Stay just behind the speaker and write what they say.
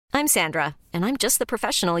I'm Sandra, and I'm just the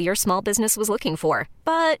professional your small business was looking for.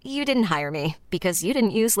 But you didn't hire me because you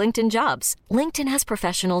didn't use LinkedIn Jobs. LinkedIn has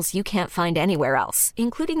professionals you can't find anywhere else,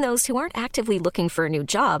 including those who aren't actively looking for a new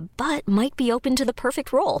job, but might be open to the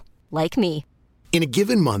perfect role, like me. In a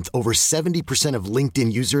given month, over 70% of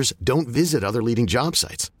LinkedIn users don't visit other leading job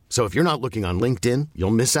sites. So if you're not looking on LinkedIn,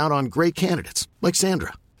 you'll miss out on great candidates like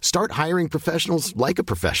Sandra. Start hiring professionals like a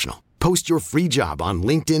professional. Post your free job on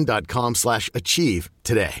linkedin.com/achieve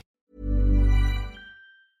today.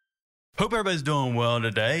 Hope everybody's doing well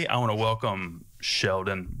today. I want to welcome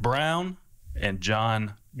Sheldon Brown and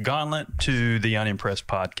John Gauntlet to the Unimpressed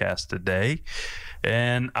podcast today.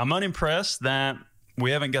 And I'm unimpressed that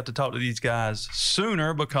we haven't got to talk to these guys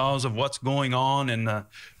sooner because of what's going on in the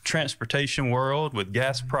transportation world with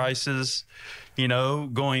gas prices, you know,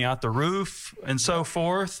 going out the roof and so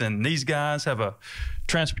forth. And these guys have a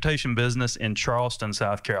transportation business in Charleston,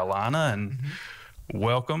 South Carolina. And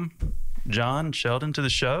welcome, John, Sheldon, to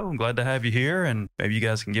the show. I'm glad to have you here. And maybe you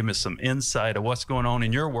guys can give me some insight of what's going on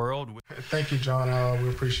in your world. Thank you, John. We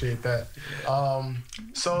appreciate that.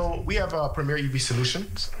 So we have Premier EV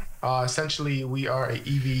Solutions. Essentially, we are a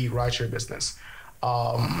EV rideshare business.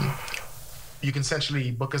 You can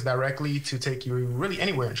essentially book us directly to take you really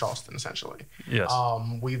anywhere in Charleston, essentially. Yes.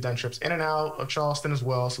 We've done trips in and out of Charleston as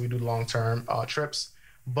well, so we do long-term trips.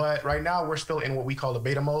 But right now, we're still in what we call the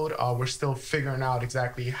beta mode. We're still figuring out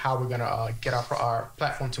exactly how we're going to get our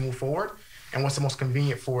platform to move forward and what's the most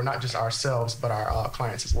convenient for not just ourselves, but our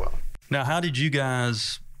clients as well. Now, how did you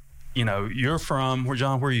guys... You know, you're from,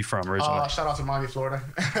 John, where are you from originally? Shout out to Miami, Florida.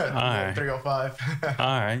 All right. 305.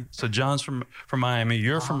 All right. So John's from Miami.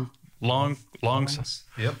 You're from Long.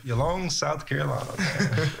 Yep, you're Long, South Carolina.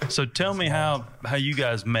 So tell me how you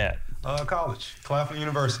guys met. College, Claflin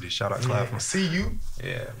University. Shout out Claflin. CU.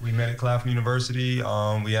 Yeah, we met at Claflin University.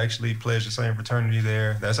 We actually pledged the same fraternity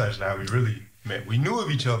there. That's actually how we really met. We knew of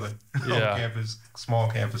each other on campus, small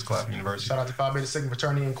campus, Claflin University. Shout out to Phi Beta Sigma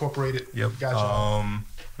Fraternity Incorporated. Yep. Gotcha.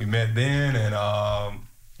 We met then, and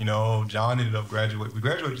you know, John ended up graduating. We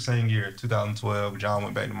graduated the same year, 2012. John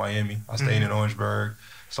went back to Miami. I stayed in Orangeburg.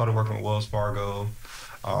 Started working with Wells Fargo.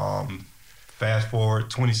 Fast forward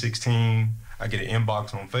 2016, I get an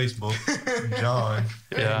inbox on Facebook from John.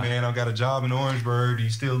 Hey man, I got a job in Orangeburg. Do you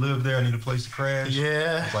still live there? I need a place to crash.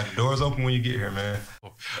 Yeah. It's like the door's open when you get here, man.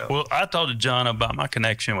 Well, I talked to John about my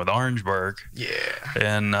connection with Orangeburg. Yeah.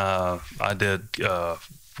 And I did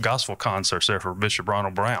gospel concerts there for Bishop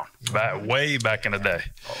Ronald Brown way back in the day.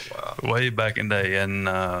 Oh, wow. Way back in the day. And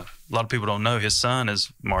a lot of people don't know his son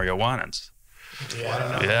is Mario Winans.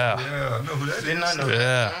 Yeah. Yeah, I know who that is. Didn't I know Yeah.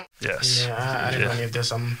 that? Yes. Yeah, I didn't know any of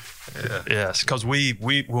this. Yeah. Yes, because we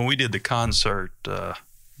when we did the concert,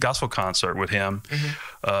 gospel concert with him,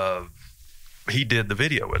 he did the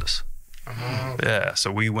video with us. Yeah,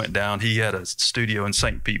 so we went down. He had a studio in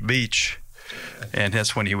St. Pete Beach, and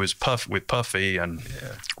that's when he was with Puffy, and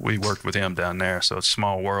we worked with him down there. So it's a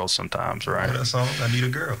small world sometimes, right? That song, I Need a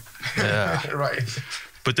Girl. Yeah. Right.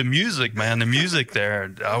 But the music, man, the music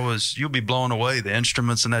there, you'll be blown away. The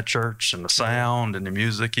instruments in that church and the sound and the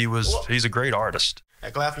music. He's a great artist.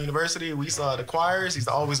 At Claflin University, we saw the choirs. Used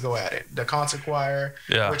to always go at it. The concert choir,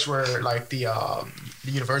 which were like the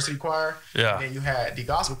university choir. Yeah. And then you had the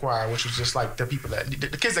gospel choir, which was just like the people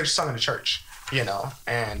the kids that sung in the church, you know,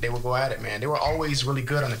 and they would go at it, man. They were always really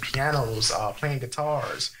good on the pianos, playing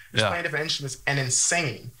guitars, just playing different instruments, and then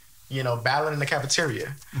singing, you know, battling in the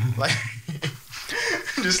cafeteria. Like,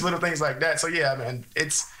 just little things like that. So, yeah, man,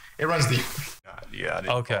 it runs deep. Yeah.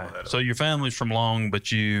 Okay. So your family's from Long,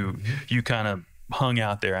 but you kind of hung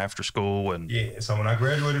out there after school and so when I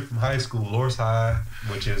graduated from high school, Loris High,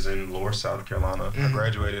 which is in Loris, South Carolina, I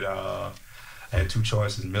graduated. I had two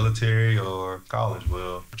choices: military or college.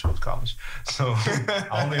 Well, I chose college, so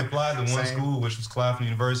I only applied to one school, which was Claflin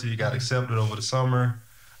University. Got accepted over the summer.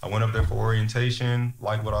 I went up there for orientation,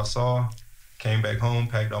 liked what I saw, came back home,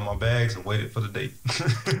 packed all my bags, and waited for the date.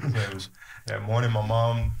 That morning, my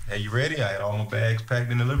mom, "Hey, you ready?" I had all my bags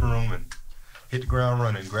packed in the living room and hit the ground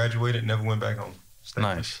running. Graduated, never went back home.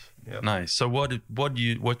 Nice. Yep. Nice. So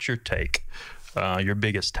what's your take, your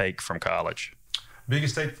biggest take from college?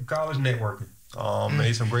 Biggest take from college, networking.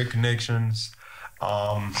 Made some great connections.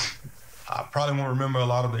 I probably won't remember a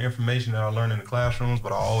lot of the information that I learned in the classrooms,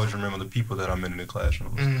 but I always remember the people that I met in the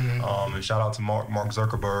classrooms. And shout out to Mark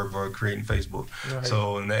Zuckerberg for creating Facebook. Right.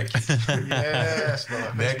 So and that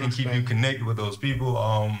can keep you connected with those people.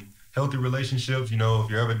 Healthy relationships, you know, if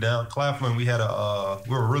you're ever down. Claflin, we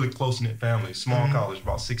were a really close-knit family, small college,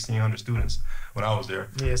 about 1,600 students when I was there.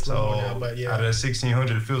 Yeah, it's so now, but yeah. Out of that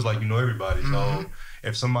 1,600, it feels like you know everybody. So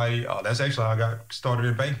if somebody, that's actually how I got started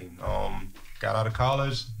in banking. got out of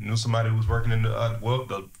college, knew somebody who was working in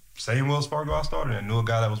the same Wells Fargo I started, and knew a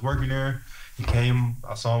guy that was working there. He came,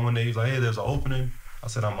 I saw him one day, he was like, hey, there's an opening. I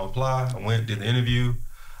said, I'm gonna apply. I went, did the interview.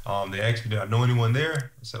 They asked me, did I know anyone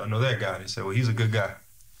there? I said, I know that guy. They said, well, he's a good guy.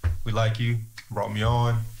 We like you. Brought me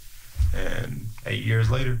on. And 8 years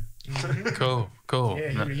later. Cool.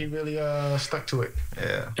 Yeah, he really stuck to it.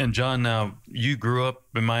 Yeah. And John, now you grew up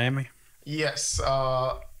in Miami? Yes.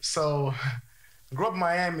 So grew up in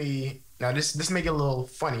Miami. Now this may get a little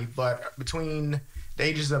funny, but between the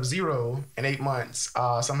ages of 0 and 8 months,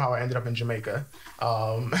 somehow I ended up in Jamaica.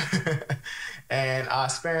 And I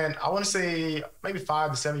spent, I want to say, maybe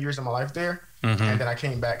 5 to 7 years of my life there. Mm-hmm. And then I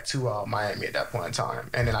came back to Miami at that point in time.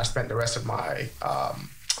 And then I spent the rest of my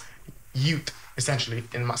youth, essentially,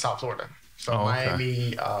 in South Florida. So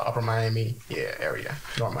Miami, Upper Miami, area,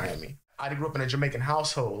 North Miami. I grew up in a Jamaican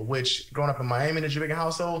household, which growing up in Miami in a Jamaican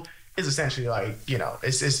household is essentially like,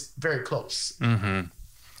 it's very close. Mm-hmm.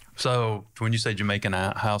 So when you say Jamaican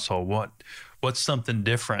household, what's something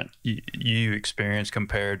different you experienced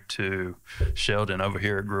compared to Sheldon over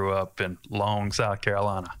here who grew up in Long, South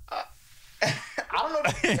Carolina? I don't know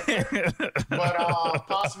if it's but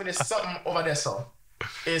possibly there's something over there. So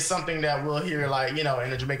it's something that we'll hear like, in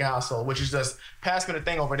a Jamaican household, which is just pass me the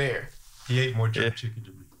thing over there. He ate more jerk chicken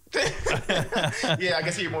than me. Yeah, I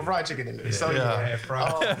guess he ate more fried chicken than me. So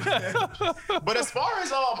but as far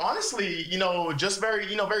as honestly, just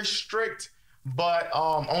very, very strict, but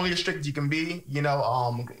only as strict as you can be.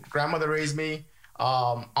 Grandmother raised me,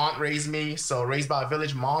 aunt raised me, so raised by a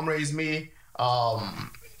village. Mom raised me.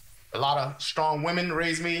 A lot of strong women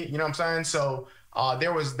raised me. You know what I'm saying? So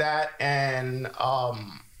there was that, and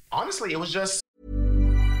honestly, it was just.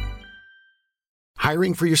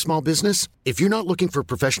 Hiring for your small business? If you're not looking for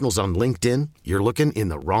professionals on LinkedIn, you're looking in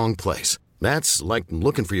the wrong place. That's like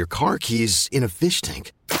looking for your car keys in a fish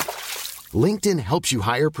tank. LinkedIn helps you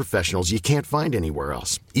hire professionals you can't find anywhere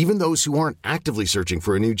else, even those who aren't actively searching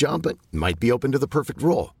for a new job but might be open to the perfect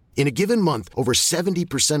role. In a given month, over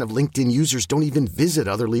 70% of LinkedIn users don't even visit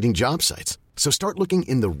other leading job sites. So start looking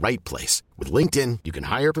in the right place. With LinkedIn, you can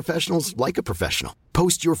hire professionals like a professional.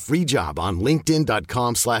 Post your free job on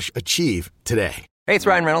linkedin.com/achieve today. Hey, it's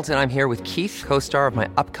Ryan Reynolds, and I'm here with Keith, co-star of my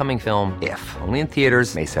upcoming film, If, only in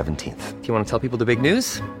theaters May 17th. Do you want to tell people the big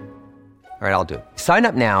news? All right, I'll do it. Sign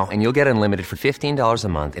up now and you'll get unlimited for $15 a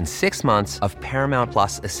month and 6 months of Paramount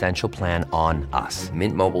Plus Essential Plan on us.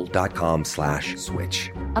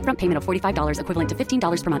 MintMobile.com/switch. Upfront payment of $45 equivalent to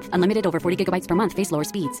 $15 per month. Unlimited over 40 gigabytes per month. Face lower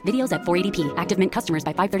speeds. Videos at 480p. Active Mint customers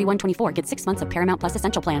by 531.24 get 6 months of Paramount Plus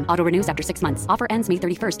Essential Plan. Auto renews after 6 months. Offer ends May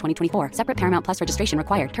 31st, 2024. Separate Paramount Plus registration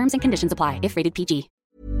required. Terms and conditions apply if rated PG.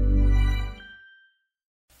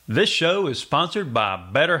 This show is sponsored by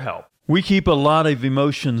BetterHelp. We keep a lot of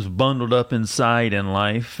emotions bundled up inside in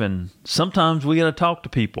life, and sometimes we got to talk to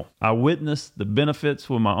people. I witnessed the benefits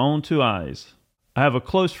with my own 2 eyes. I have a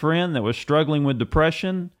close friend that was struggling with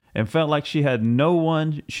depression and felt like she had no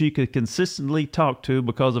one she could consistently talk to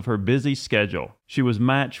because of her busy schedule. She was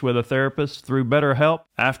matched with a therapist through BetterHelp.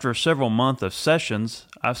 After several months of sessions,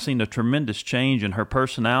 I've seen a tremendous change in her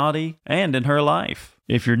personality and in her life.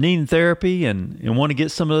 If you're needing therapy and want to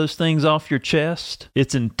get some of those things off your chest,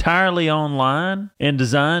 it's entirely online and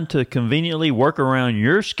designed to conveniently work around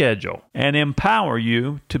your schedule and empower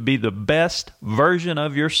you to be the best version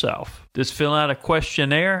of yourself. Just fill out a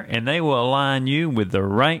questionnaire and they will align you with the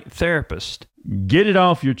right therapist. Get it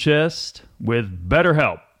off your chest with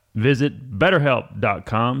BetterHelp. Visit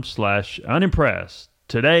BetterHelp.com/unimpressed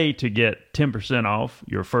today to get 10% off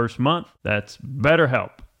your first month. That's BetterHelp.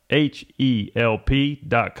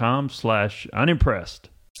 HELP.com/unimpressed.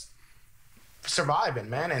 Surviving,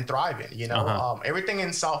 man, and thriving. Everything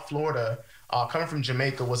in South Florida, coming from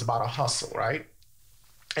Jamaica, was about a hustle, right?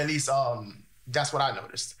 At least that's what I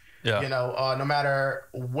noticed. Yeah. No matter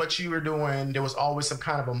what you were doing, there was always some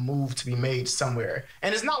kind of a move to be made somewhere.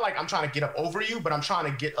 And it's not like I'm trying to get up over you, but I'm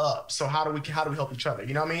trying to get up. So how do we help each other?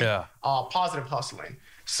 You know what I mean? Yeah. Positive hustling.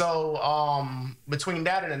 So between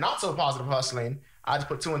that and the not so positive hustling, I just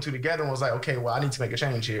put 2 and 2 together and was like, okay, well, I need to make a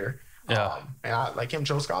change here. Yeah. And I, like him,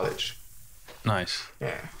 chose college. Nice.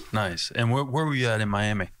 Yeah. Nice. And where were you at in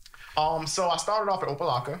Miami? So I started off at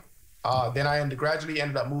Opelika. Then I gradually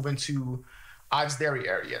ended up moving to Ives Dairy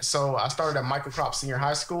area. So I started at Michael Crop Senior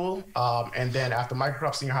High School. And then after Michael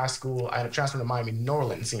Crop Senior High School, I ended up transferring to Miami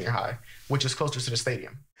Norland Senior High, which is closer to the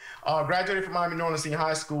stadium. Graduated from Miami Norland Senior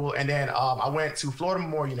High School. And then I went to Florida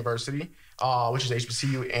Memorial University, which is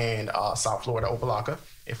HBCU in South Florida, Opelika.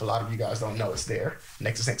 If a lot of you guys don't know, it's there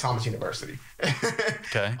next to St. Thomas University.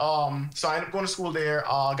 Okay. So I ended up going to school there.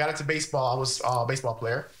 Got into baseball. I was a baseball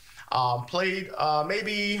player. Played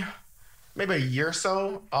maybe maybe a year or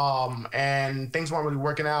so, and things weren't really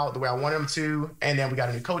working out the way I wanted them to. And then we got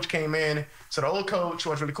a new coach came in. So the old coach, who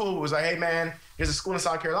was really cool, was like, hey, man, there's a school in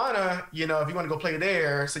South Carolina, if you want to go play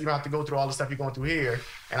there, so you don't have to go through all the stuff you're going through here.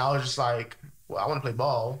 And I was just like, well, I want to play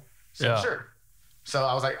ball. So sure. So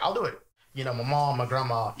I was like, I'll do it. My mom, my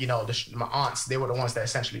grandma, my aunts, they were the ones that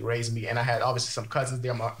essentially raised me. And I had obviously some cousins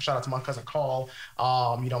there. Shout out to my cousin Carl.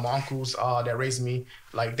 My uncles that raised me,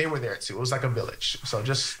 like they were there too. It was like a village.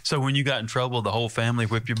 So when you got in trouble, the whole family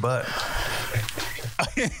whipped your butt?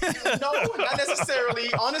 No, not necessarily.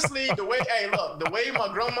 Honestly, the way my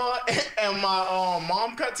grandma and my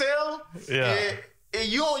mom cut tail,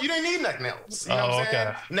 you didn't need nothing else. You know what I'm saying?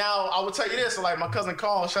 Okay. Now, I will tell you this. So, like, my cousin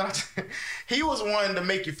Carl, shout out to he was one to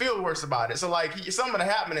make you feel worse about it. So, like, something would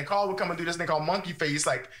happen, and Carl would come and do this thing called monkey face.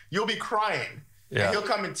 Like, you'll be crying. Yeah. And he'll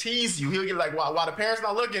come and tease you. He'll get, like, while the parents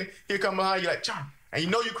not looking, he'll come behind you like, John. And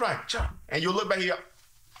you're crying, John. And you'll look back here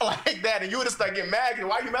like that, and you'll just, like, get mad.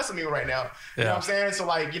 Why are you messing with me right now? You know what I'm saying? So,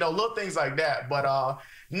 like, little things like that. But,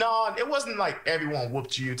 no, it wasn't like everyone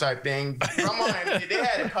whooped you type thing. Grandma and they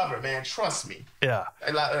had it covered, man. Trust me. Yeah.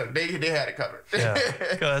 They had it covered. Yeah.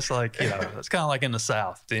 That's like, it's kind of like in the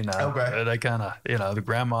South, Okay. They kind of, the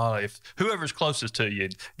grandma, if whoever's closest to you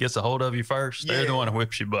gets a hold of you first, they're the one who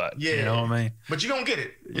whips your butt. Yeah. You know what I mean? But you're going to get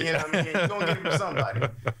it. You know what I mean? You're going to get it from somebody.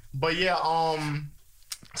 But yeah,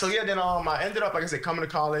 then I ended up, like I said, coming to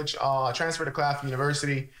college, transferred to Claflin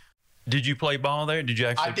University. Did you play ball there? Did you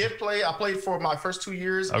actually? I did play. I played for my first 2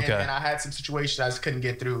 years, and I had some situations I just couldn't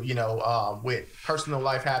get through, with personal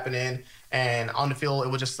life happening. And on the field, it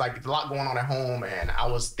was just like a lot going on at home, and I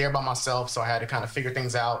was there by myself, so I had to kind of figure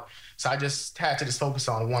things out. So I just had to focus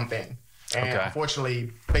on one thing. And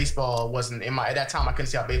unfortunately, baseball wasn't at that time, I couldn't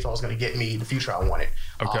see how baseball was going to get me the future I wanted.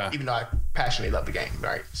 Even though I passionately loved the game,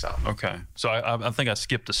 right? So. Okay. So I think I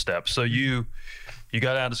skipped a step. So you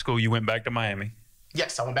got out of school, you went back to Miami.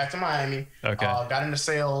 Yes, I went back to Miami. Okay. Got into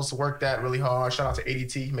sales, worked that really hard. Shout out to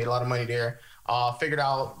ADT, made a lot of money there. Figured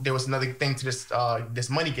out there was another thing to this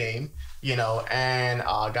money game, and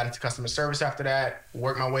got into customer service after that,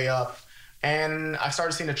 worked my way up. And I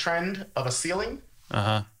started seeing a trend of a ceiling.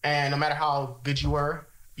 Uh-huh. And no matter how good you were,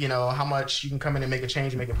 how much you can come in and make a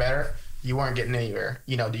change and make it better, you weren't getting anywhere.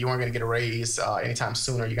 You weren't going to get a raise anytime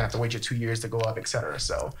sooner. You're going to have to wait your 2 years to go up, et cetera.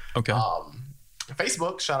 So,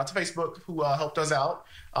 Facebook, shout out to Facebook, who helped us out.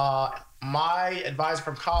 My advisor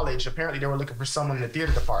from college, apparently they were looking for someone in the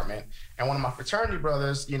theater department. And one of my fraternity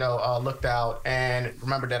brothers, looked out and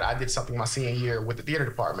remembered that I did something my senior year with the theater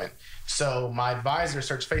department. So my advisor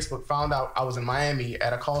searched Facebook, found out I was in Miami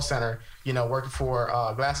at a call center, working for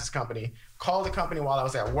a glasses company, called the company while I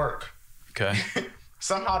was at work. Okay.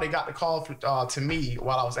 Somehow they got the call to me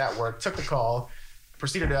while I was at work, took the call,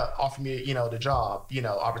 proceeded to offer me, the job,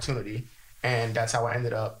 opportunity. And that's how I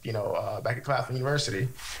ended up, back at Claflin University.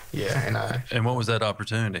 Yeah, and what was that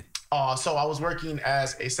opportunity? So I was working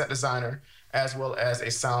as a set designer as well as a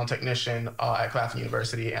sound technician at Claflin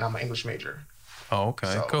University, and I'm an English major. Oh,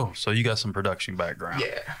 okay, cool. So you got some production background.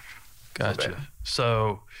 Yeah. Gotcha.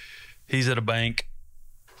 So he's at a bank.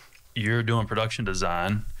 You're doing production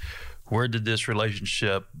design. Where did this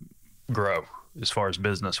relationship grow as far as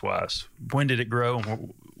business-wise? When did it grow?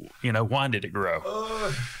 Why did it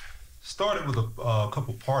grow? Started with a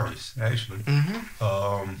couple parties, actually.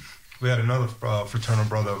 Mm-hmm. We had another fraternal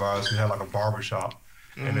brother of ours who had like a barbershop.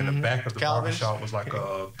 Mm-hmm. And in the back of the barbershop was like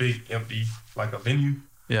a big empty, like a venue.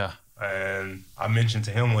 Yeah. And I mentioned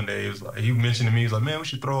to him one day, he mentioned to me, he was like, man, we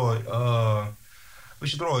should throw an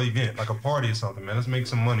event, like a party or something, man. Let's make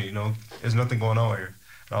some money, There's nothing going on here.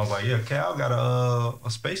 And I was like, yeah, Cal got a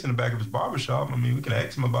space in the back of his barbershop. I mean, we can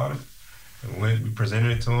ask him about it. And we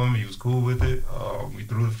presented it to him. He was cool with it. We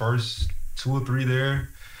threw the first 2 or 3 there,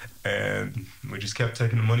 and we just kept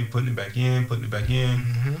taking the money, putting it back in.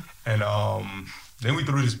 Mm-hmm. And then we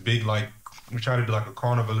threw this big, we tried to do like a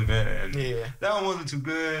carnival event, and that one wasn't too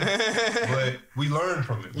good, but we learned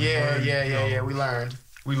from it. We learned.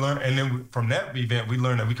 We learned, and then from that event, we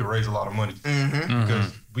learned that we could raise a lot of money. Mm-hmm.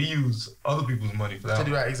 Because we use other people's money for that. To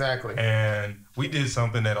do that, exactly. And we did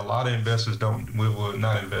something that a lot of investors don't, well,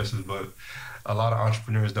 not investors, but a lot of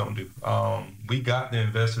entrepreneurs don't do. We got the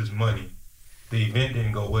investors' money. The event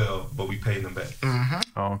didn't go well, but we paid them back. Mm-hmm.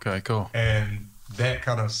 Oh, okay, cool. And that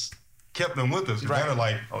kind of kept them with us. Kind of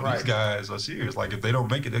like, these guys are serious. Like, if they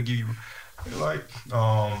don't make it, they'll give you,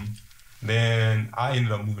 then I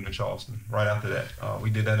ended up moving to Charleston right after that.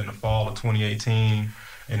 We did that in the fall of 2018.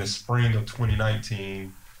 In the spring of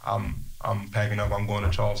 2019, I'm packing up. I'm going to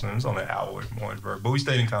Charleston. It's only an hour from Orangeburg, but we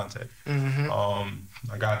stayed in contact.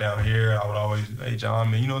 I got down here. I would always, hey John,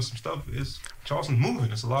 man, you know some stuff. Charleston's moving.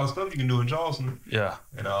 There's a lot of stuff you can do in Charleston. Yeah.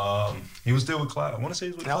 And he was still with Claflin. I want to say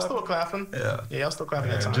he was with Claflin. I was still with Claflin. Yeah. I was still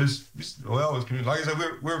Claflin at And the time. like I said,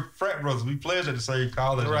 we're frat brothers. We pledged at the same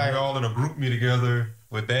college. Right. And we're all in a group me together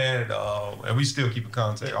with that, and we still keep in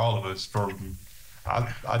contact. All of us from.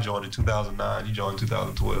 I joined in 2009. You joined in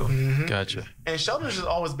 2012. Gotcha. And Sheldon's just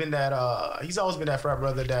always been that. He's always been that frat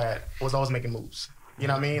brother that was always making moves. You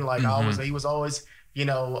know what I mean? Like he was always,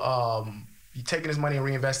 taking his money and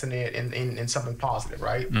reinvesting it in something positive,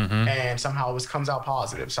 right? And somehow it always comes out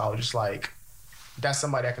positive. So I was just like, that's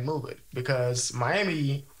somebody that can move it, because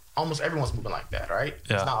Miami, almost everyone's moving like that, right?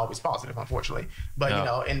 Yeah. It's not always positive, unfortunately. But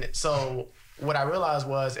and so what I realized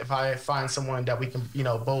was, if I find someone that we can,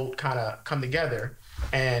 both kind of come together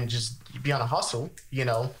and just be on a hustle,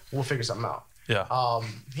 we'll figure something out. Yeah.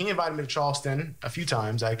 He invited me to Charleston a few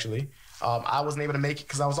times, actually. I wasn't able to make it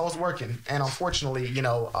because I was always working. And unfortunately,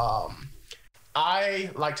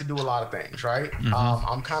 I like to do a lot of things, right?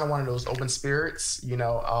 I'm kind of one of those open spirits,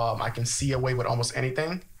 I can see a way with almost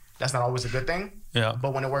anything. That's not always a good thing. Yeah.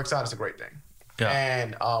 But when it works out, it's a great thing. Yeah.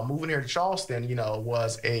 And moving here to Charleston,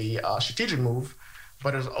 was a strategic move,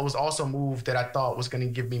 but it was also a move that I thought was going to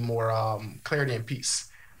give me more clarity and peace.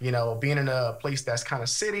 Being in a place that's kind of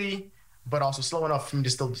city, but also slow enough for me to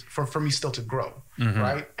still to grow,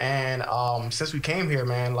 right? And since we came here,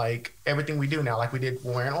 man, like everything we do now, like we did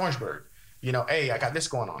when we were in Orangeburg. Hey, I got this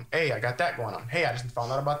going on. Hey, I got that going on. Hey, I just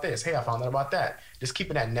found out about this. Hey, I found out about that. Just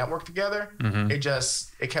keeping that network together, it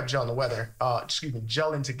kept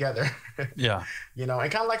gelling together. Yeah.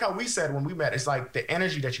 And kind of like how we said when we met, it's like the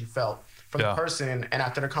energy that you felt from the person, and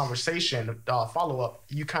after the conversation, follow-up,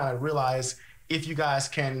 you kind of realize if you guys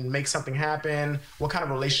can make something happen, what kind of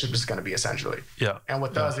relationship is going to be, essentially. Yeah. And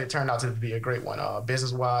with us, it turned out to be a great one.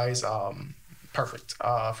 Business-wise, perfect.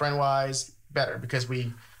 Friend-wise, better, because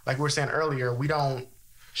like we were saying earlier, we don't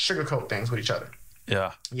sugarcoat things with each other.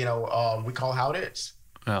 Yeah. We call it how it is.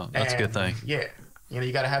 Yeah, that's a good thing. Yeah.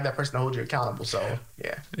 You got to have that person to hold you accountable. So,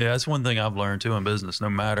 yeah. Yeah, that's one thing I've learned too in business. No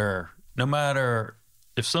matter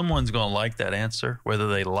if someone's going to like that answer, whether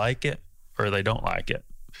they like it or they don't like it,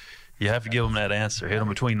 you have to give them that answer. Hit them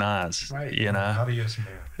between the eyes. Right. Not a yes man.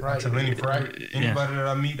 Right. I tell anybody that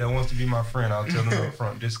I meet that wants to be my friend, I'll tell them up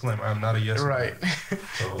front, disclaimer, I'm not a yes man. Right.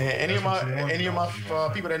 So any of my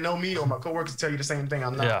people that know me or my coworkers tell you the same thing.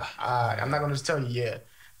 I'm not. Yeah. I'm not going to just tell you.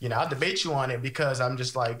 I'll debate you on it, because I'm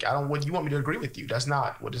just like, what you want me to agree with you. That's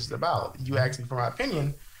not what this is about. You ask me for my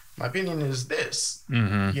opinion. My opinion is this.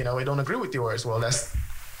 It don't agree with yours. Well, that's.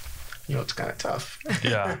 It's kind of tough.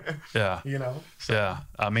 Yeah. So. Yeah.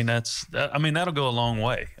 I mean, that'll go a long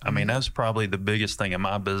way. I mean, that's probably the biggest thing in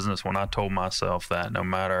my business, when I told myself that no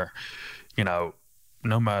matter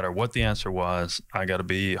what the answer was, I got to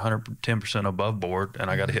be 110% above board, and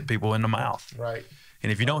I got to hit people in the mouth. Right.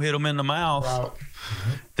 And if you don't hit them in the mouth,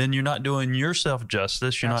 then you're not doing yourself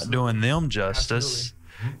justice. You're not doing them justice.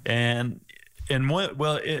 And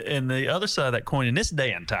the other side of that coin, in this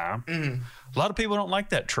day and time, a lot of people don't like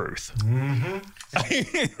that truth.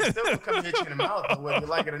 Still gonna come hit you in the mouth, whether you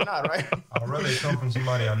like it or not, right? I'd rather it come from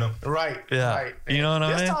somebody I know. Right. Yeah. Right. You know what I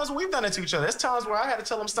mean? There's times when we've done it to each other. There's times where I had to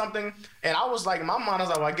tell them something, and I was like, in my mind, I was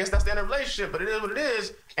like, well, I guess that's the end of the relationship, but it is what it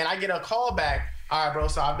is. And I get a call back. All right, bro.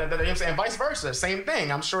 So and vice versa, same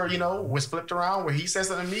thing. I'm sure was flipped around where he said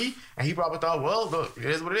something to me, and he probably thought, well, look, it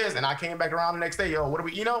is what it is. And I came back around the next day, what do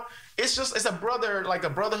we? It's a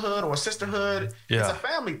brotherhood or a sisterhood. Yeah. It's a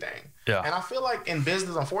family thing. Yeah. And I feel like in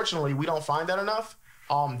business, unfortunately, we don't find that enough.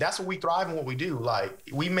 That's what we thrive in, what we do. Like,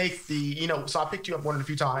 we make so I picked you up more than a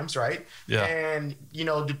few times, right? Yeah. And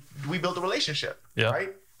we built a relationship, Yeah.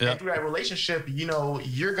 right? Yeah. And through that relationship,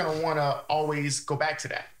 you're gonna want to always go back to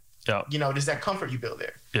that. Yeah. There's that comfort you build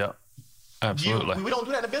there. Yeah. Absolutely. We don't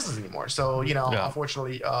do that in business anymore. So,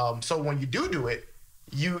 unfortunately, so when you do it,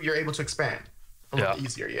 you're able to expand a little bit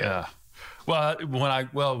easier. Yeah. Yeah. Well,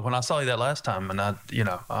 when I saw you that last time, and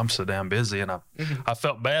I'm so damn busy, and I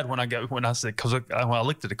felt bad when I said, because when I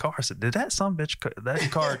looked at the car, I said, did that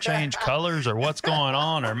that car change colors, or what's going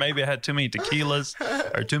on, or maybe I had too many tequilas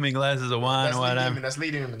or too many glasses of wine or whatever. That's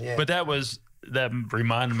leading him. Yeah. But that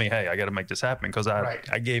reminded me, hey, I got to make this happen, because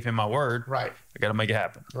I gave him my word. Right. I got to make it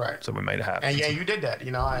happen. Right. So we made it happen. And you did that,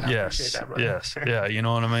 and I appreciate that, brother. Yes. Yeah. You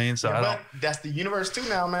know what I mean? So but that's the universe too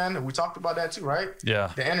now, man. We talked about that too, right?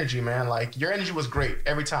 Yeah. The energy, man. Like, your energy was great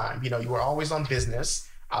every time. You were always on business.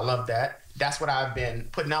 I love that. That's what I've been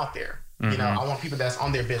putting out there. I want people that's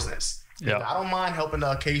on their business. Yeah. I don't mind helping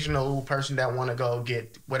the occasional person that want to go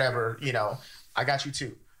get whatever, I got you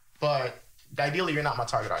too. But ideally you're not my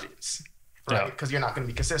target audience, right? Because you're not going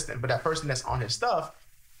to be consistent. But that person that's on his stuff,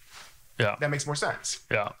 that makes more sense.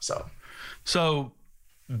 Yeah. So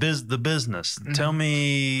the business. Tell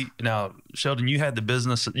me now, Sheldon. You had the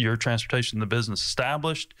business, your transportation, the business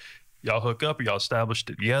established. Y'all hook up, or y'all established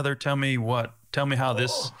it together. Tell me how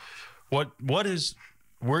this. What is?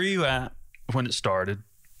 Where are you at when it started?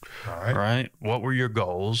 All right. Right. What were your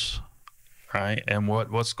goals? Right. And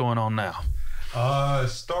what's going on now? It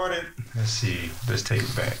started. Let's see. Let's take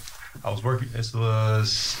it back. I was working. This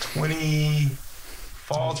was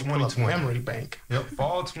fall 2020. Memory bank. Yep,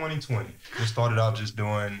 fall 2020. Just started out just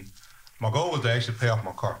doing. My goal was to actually pay off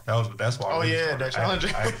my car. That's why. That Challenger.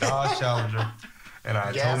 I had Dodge Challenger, and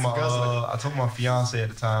I told my fiance at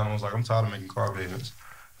the time. I was like, I'm tired of making car payments.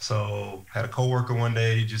 So had a coworker one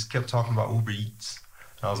day. He just kept talking about Uber Eats.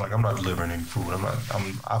 And I was like, I'm not delivering any food.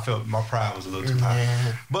 I felt my pride was a little too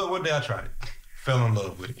high. But one day I tried it. Fell in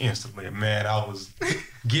love with it instantly. Man, I was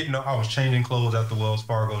changing clothes at the Wells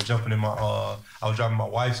Fargo, jumping in my, I was driving my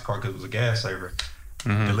wife's car because it was a gas saver.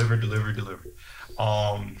 Delivered.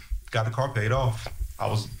 Got the car paid off.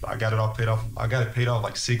 I got it all paid off. I got it paid off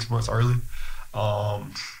like 6 months early.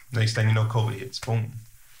 Next thing you know, COVID hits. Boom.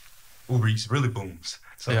 Uber Eats really booms.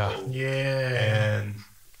 So, and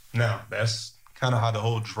now that's kind of how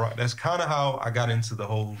that's kind of how I got into the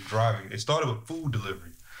whole driving. It started with food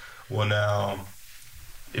delivery. Well, now,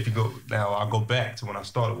 I'll go back to when I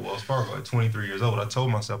started with Wells Fargo at 23 years old. I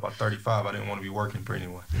told myself at 35 I didn't want to be working for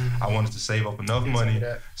anyone. I wanted to save up enough money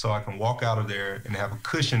so I can walk out of there and have a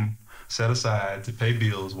cushion set aside to pay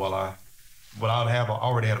bills while I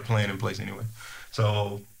already had a plan in place anyway.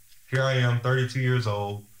 So here I am, 32 years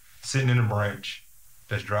old, sitting in a branch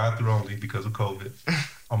that's drive-through only because of COVID.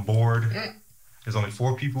 I'm bored. There's only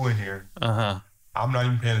 4 people in here. I'm not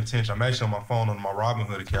even paying attention. I'm actually on my phone on my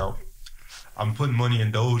Robinhood account. I'm putting money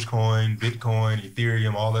in Dogecoin, Bitcoin,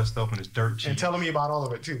 Ethereum, all that stuff, and it's dirt cheap. And telling me about all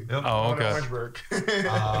of it, too. Yep. Oh, okay.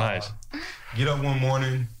 Nice. Get up one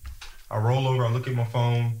morning, I roll over, I look at my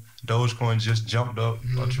phone. Dogecoin just jumped up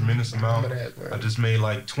a tremendous amount. I just made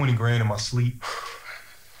like 20 grand in my sleep.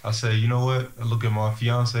 I say, you know what? I look at my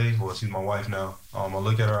fiance, well, she's my wife now. I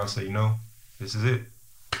look at her, I say, this is it.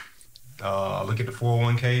 I look at the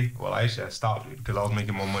 401k. Well, actually, I stopped it because I was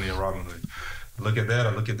making more money in Robinhood. I look at that.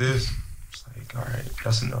 I look at this. It's like, all right,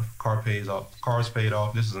 that's enough. Car's paid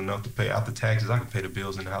off. This is enough to pay out the taxes. I can pay the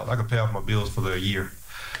bills in the house. I can pay off my bills for the year.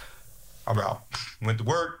 I'm out. Went to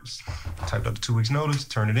work, typed up the 2 weeks notice,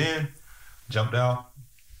 turned it in, jumped out.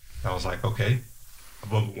 I was like, okay.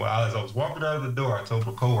 But as I was walking out of the door, I told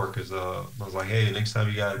my coworkers, I was like, hey, next time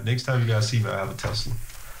you guys see me, I have a Tesla.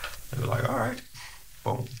 They were like, all right.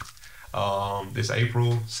 Boom. This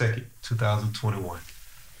April 2nd, 2021.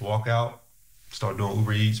 Walk out, start doing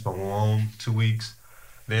Uber Eats, boom, 2 weeks.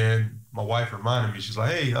 Then my wife reminded me, she's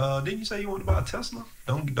like, hey, didn't you say you wanted to buy a Tesla?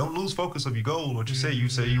 Don't lose focus of your goal. What you say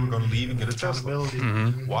you were going to leave and get a Tesla.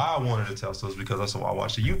 Why I wanted a Tesla is because that's why I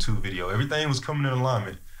watched a YouTube video. Everything was coming in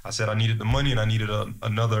alignment. I said I needed the money and I needed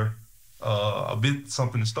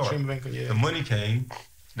something to start. The money came.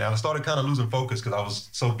 Now I started kind of losing focus because I was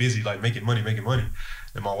so busy like making money.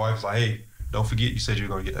 And my wife was like, hey, don't forget you said you were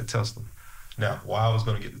going to get that Tesla. Now, why I was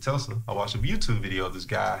going to get the Tesla, I watched a YouTube video of this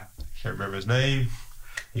guy. Can't remember his name.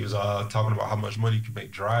 He was talking about how much money you could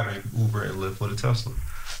make driving Uber and Lyft with a Tesla.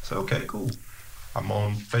 So, okay, cool. I'm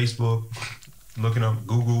on Facebook, looking up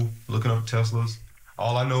Google, looking up Teslas.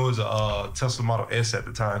 All I know is a Tesla Model S at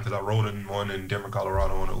the time because I rode in one in Denver,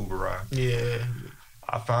 Colorado on an Uber ride. Yeah.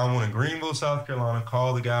 I found one in Greenville, South Carolina,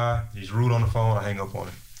 called the guy. He's rude on the phone. I hang up on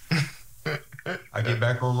him. I get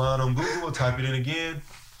back online on Google, type it in again.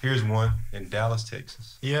 Here's one in Dallas,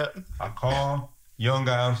 Texas. Yeah. I call, young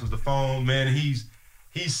guy answers the phone. Man, he's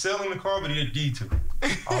selling the car, but he didn't need to.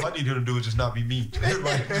 All I need him to do is just not be me.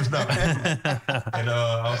 Just not be me. And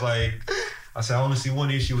I was like, I said, I only see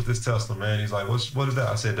one issue with this Tesla, man. He's like, what is that?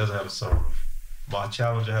 I said, it doesn't have a sunroof. My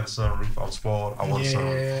Challenger had a sunroof. I'm spoiled. I want a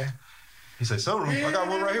sunroof. He said, sunroof? I got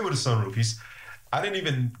one right here with a sunroof. I didn't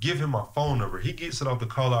even give him my phone number. He gets it off the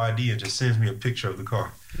caller ID and just sends me a picture of the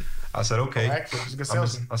car. I said, okay. I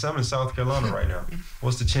said, I'm in South Carolina right now.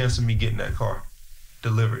 What's the chance of me getting that car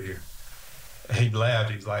delivered here? And he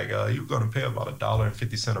laughed. He's like, you're going to pay about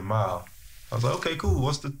 $1.50 a mile. I was like, okay, cool.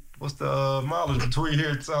 What's the mileage between here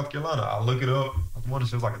and South Carolina? I look it up. I wonder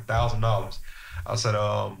if it was like $1,000. I said,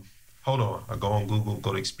 hold on. I go on Google,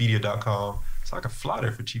 go to Expedia.com. So I can fly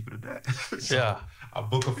there for cheaper than that. So yeah. I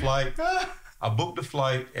book a flight. I booked the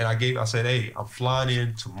flight and I said, hey, I'm flying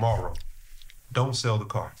in tomorrow. Don't sell the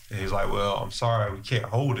car. And he's like, well, I'm sorry, we can't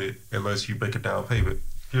hold it unless you make a down payment.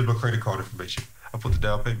 Here's my credit card information. I put the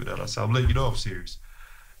down payment down. I said, I'm letting you know I'm serious.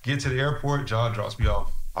 Get to the airport, John drops me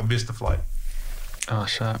off. I missed the flight. Oh,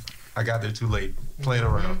 shit. I got there too late, playing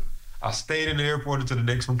around. I stayed in the airport until the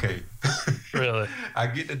next one came. Really? I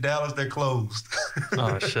get to Dallas, they're closed.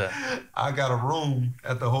 Oh, shit. I got a room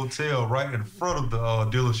at the hotel right in front of the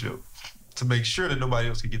dealership to make sure that nobody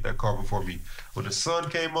else could get that car before me. When the sun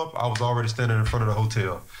came up, I was already standing in front of the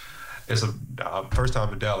hotel. It's a first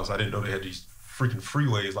time in Dallas. I didn't know they had these freaking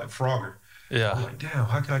freeways like Frogger. Yeah. I'm like, damn,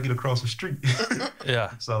 how can I get across the street?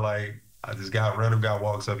 Yeah. So like, this random guy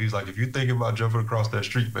walks up. He's like, if you're thinking about jumping across that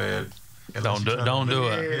street, man, don't do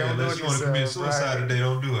it. Yeah, unless you want to commit suicide today,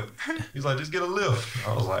 don't do it. He's like, just get a lift.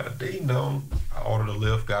 I was like, ding dong. I ordered a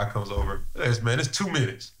lift. Guy comes over. Man, it's 2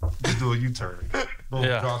 minutes. Just do a U-turn. Boom,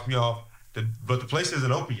 drops me off. But the place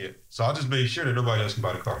isn't open yet. So I just made sure that nobody else can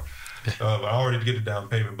buy the car. But I already get the down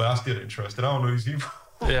payment, but I still didn't trust it. I don't know these people.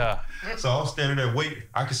 Yeah. So I was standing there waiting.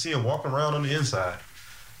 I could see him walking around on the inside.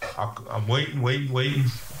 I'm waiting.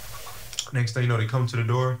 Next thing you know, they come to the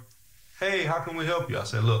door. Hey, how can we help you? I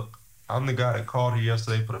said, look, I'm the guy that called here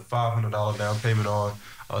yesterday, put a $500 down payment on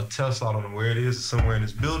a Tesla. I don't know where it is. It's somewhere in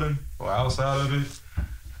this building or outside of it.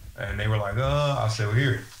 And they were like, I said, well,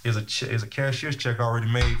 here, here's a cashier's check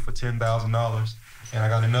already made for $10,000. And I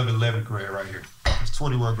got another 11 grand right here. It's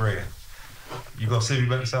 21 grand. You gonna send me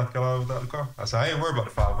back to South Carolina without the car? I said, I ain't worried about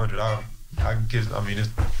the 500. I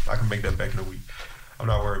can make that back in a week. I'm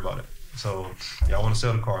not worried about it. So, yeah, I want to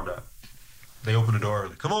sell the car now. They open the door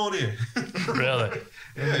early. Come on in. Really?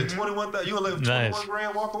 Yeah, 21,000. You gonna let 21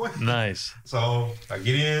 grand walk away? Nice. So I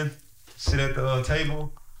get in, sit at the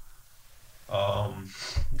table,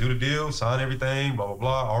 do the deal, sign everything, blah, blah,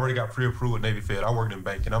 blah. I already got pre-approved with Navy Fed. I worked in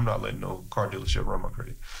banking. I'm not letting no car dealership run my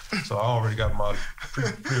credit. So I already got my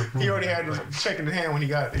pre-approved. He already had the check in the hand when he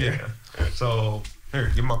got there. Yeah. So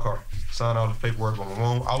here, give me my car. Sign all the paperwork on my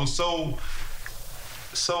own. I was so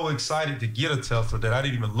excited to get a Tesla that I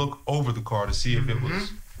didn't even look over the car to see if it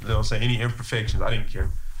was, any imperfections. I didn't care.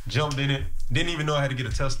 Jumped in it. Didn't even know I had to get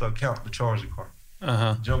a Tesla account to charge the car.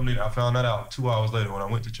 Jumped in. I found that out 2 hours later when I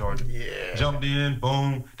went to charge it. Yeah. Jumped in.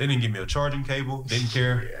 Boom. They didn't give me a charging cable. Didn't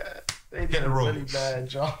care. Yeah. They did a really bad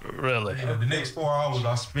job. Really? The next 4 hours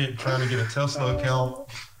I spent trying to get a Tesla account,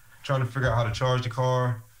 trying to figure out how to charge the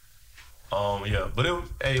car. But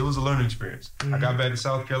it was a learning experience. I got back to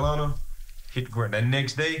South Carolina. Hit the ground. That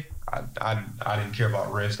next day, I didn't care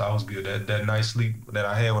about rest. I was good. That night sleep that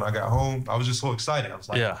I had when I got home, I was just so excited. I was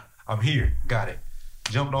like, I'm here. Got it.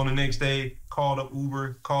 Jumped on the next day, called up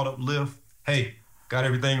Uber, called up Lyft. Hey, got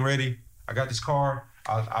everything ready. I got this car.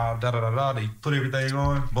 They put everything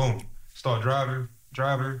on. Boom. Start driving.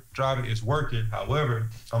 It's working. However,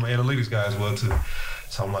 I'm an analytics guy as well too.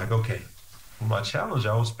 So I'm like, okay. For my challenge,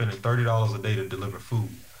 I was spending $30 a day to deliver food.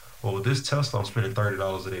 Well, with this Tesla, I'm spending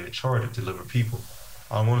 $30 a day to charge it, deliver people.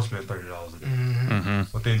 I don't want to spend $30 a day. Mm-hmm.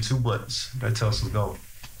 Within 2 months, that Tesla's gone.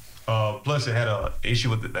 Plus, it had an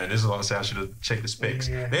issue with it. And this is what I said, I should have checked the specs.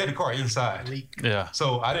 Yeah. They had the car inside. Leak. Yeah.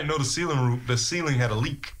 So I didn't know the ceiling had a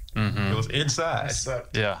leak. Mm-hmm. It was inside.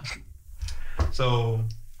 Yeah. So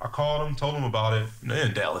I called them, told them about it. They're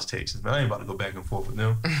in Dallas, Texas. Man, I ain't about to go back and forth with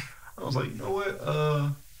them. I was like, you know what?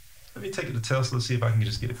 Let me take it to Tesla, see if I can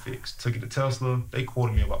just get it fixed. Took it to Tesla. They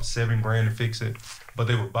quoted me about $7 grand to fix it, but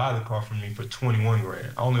they would buy the car from me for 21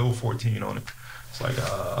 grand. I only owe 14 on it. It's like,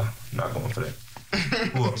 not going for that.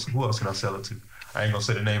 Who else can I sell it to? I ain't gonna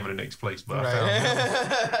say the name of the next place, but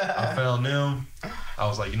I found them. I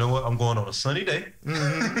was like, you know what? I'm going on a sunny day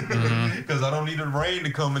because I don't need the rain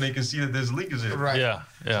to come and they can see that there's leakage in it. Right. Yeah.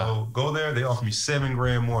 So go there. They offered me $7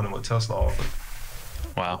 grand more than what Tesla offered.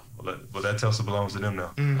 Wow. But that Tesla belongs to them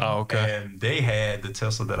now. Oh, okay. And they had the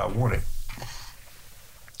Tesla that I wanted.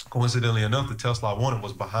 Coincidentally enough, the Tesla I wanted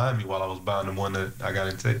was behind me while I was buying the one that I got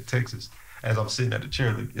in Texas. As I'm sitting at the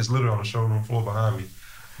chair, it's literally on the showroom floor behind me,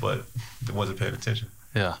 but I wasn't paying attention.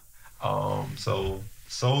 Yeah. So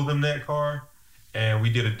sold them that car, and we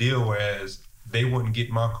did a deal whereas they wouldn't get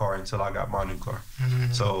my car until I got my new car.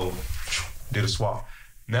 Mm-hmm. So did a swap.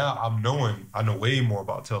 Now I know way more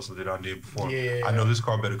about Tesla than I did before. Yeah. I know this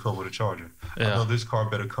car better come with a charger. Yeah. I know this car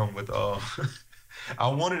better come with I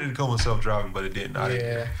wanted it to come with self-driving, but it didn't.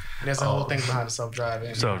 There's a whole thing behind the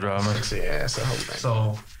self-driving. Self-driving. Yeah, that's the whole thing.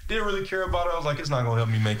 So didn't really care about it. I was like, it's not gonna help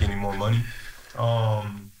me make any more money. I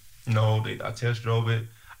test drove it.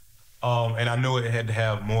 And I know it had to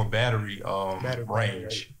have more battery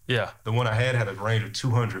range. Yeah. The one I had a range of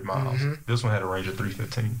 200 miles. Mm-hmm. This one had a range of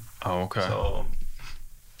 315. Oh, okay. So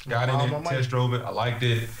got in it, test drove it. I liked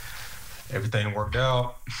it. Everything worked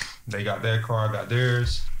out. They got their car, I got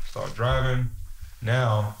theirs. Started driving.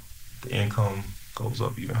 Now the income goes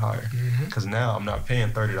up even higher because now I'm not paying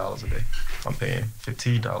 $30 a day. I'm paying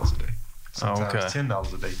 $15 a day. sometimes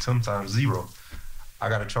 $10 a day, sometimes $0. I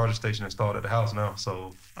got a charger station installed at the house now,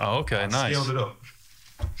 so I scaled it up.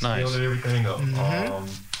 Nice. Scaled everything up.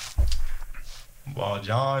 While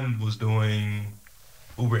John was doing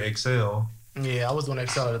Uber XL. Yeah, I was doing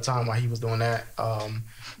XL at the time while he was doing that.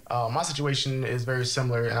 My situation is very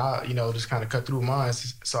similar, and I, just kind of cut through mine.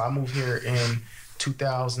 So I moved here in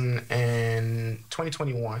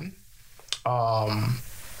 2021,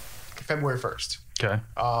 February 1st. Okay.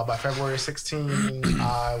 By February 16,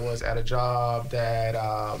 I was at a job that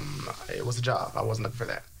it was a job. I wasn't looking for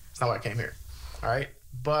that. It's not why I came here. All right.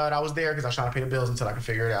 But I was there because I was trying to pay the bills until I could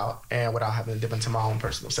figure it out, and without having to dip into my own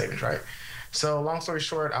personal savings, right? So long story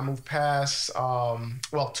short, I moved past,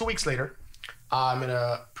 2 weeks later, I'm in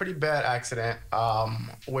a pretty bad accident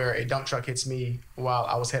where a dump truck hits me while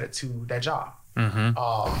I was headed to that job.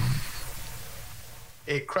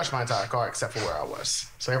 It crushed my entire car except for where I was.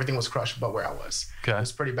 So everything was crushed but where I was. Okay. It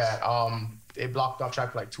was pretty bad. It blocked off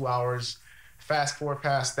track for like 2 hours. Fast forward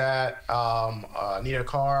past that, needed a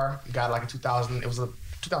car, got like a 2000, it was a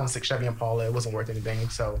 2006 Chevy Impala. It wasn't worth anything.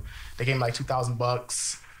 So they gave me like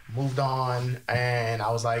 $2,000, moved on, and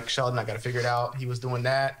I was like, Sheldon, I got to figure it out. He was doing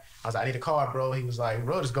that. I was like, I need a car, bro. He was like,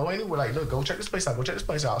 bro, just go anywhere. Like, look, go check this place out. Go check this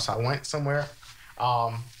place out. So I went somewhere,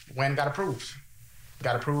 went and got approved.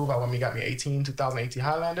 Got approved. I got me 2018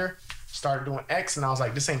 Highlander. Started doing X, and I was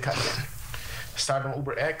like, this ain't cutting it. Started doing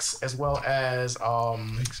Uber X as well as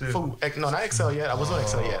food. No, not XL yet. I wasn't doing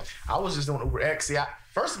XL yet. I was just doing Uber X. Yeah.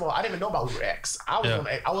 First of all, I didn't even know about Uber X. I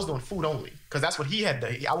was doing food only because that's what he had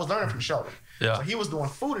done. I was learning from Sheldon. Yeah. So he was doing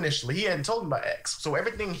food initially. He hadn't told me about X. So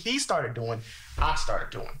everything he started doing, I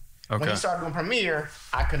started doing. Okay. When he started doing Premiere,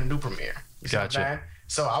 I couldn't do Premiere. You see what I'm saying?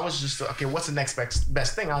 So I was just, okay, what's the next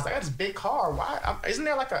best thing? I was like, I got this big car. Why? Isn't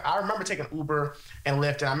there like I remember taking Uber and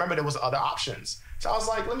Lyft, and I remember there was other options. So I was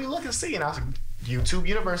like, let me look and see. And I was like, YouTube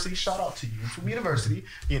University, shout out to YouTube University.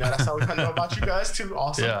 That's how we kind of know about you guys too.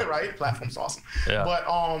 Awesome, right? Platform's awesome. Yeah. But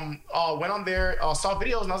went on there, saw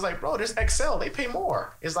videos, and I was like, bro, this XL, they pay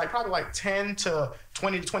more. It's like probably like 10 to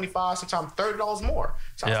 20 to 25, sometimes $30 more.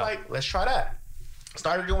 So I was like, let's try that.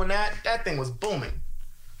 Started doing that. That thing was booming.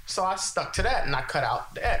 So I stuck to that and I cut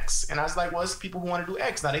out the X. And I was like, well, it's people who want to do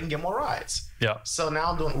X. Now they can get more rides. Yeah. So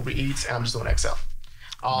now I'm doing Uber Eats and I'm just doing XL.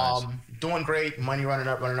 Nice. Doing great, money running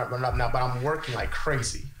up now, but I'm working like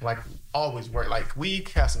crazy. Like always work. Like we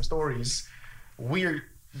have some stories. We're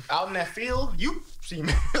out in that field, you see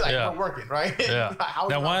me we're working, right? Yeah.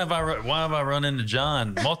 Now why have I run into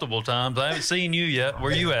John multiple times? I haven't seen you yet.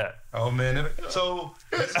 Where you at? Oh man, so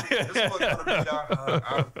this is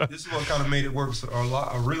what kind of made it work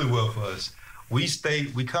really well for us.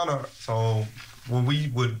 When we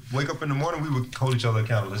would wake up in the morning, we would hold each other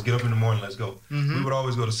accountable. Let's get up in the morning, let's go. Mm-hmm. We would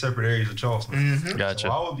always go to separate areas of Charleston. Mm-hmm. Gotcha. So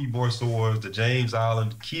I would be more towards the James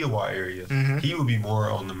Island, Kiowa area. Mm-hmm. He would be more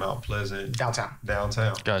on the Mount Pleasant. Downtown.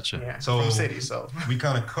 Gotcha. Yeah, from the city, so. We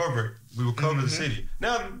kind of we would cover the city.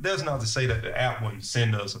 Now, that's not to say that the app wouldn't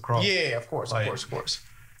send us across. Yeah, of course. And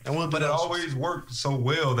but it always worked so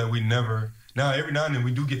well that we never, now every now and then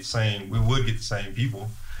we would get the same people.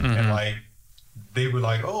 Mm-hmm. And they were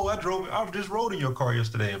like, oh, I just rode in your car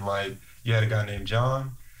yesterday. And you had a guy named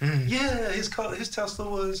John. Mm-hmm. Yeah, his Tesla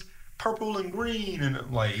was purple and green. And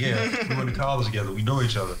I'm like, yeah, we went to college together. We know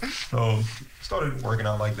each other. So started working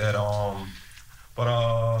out like that.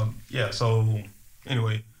 So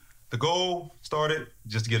anyway, the goal started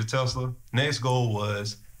just to get a Tesla. Next goal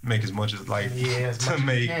was make as much as to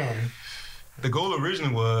make. The goal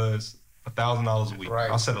originally was $1,000 a week.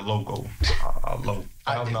 Right. I set a low goal.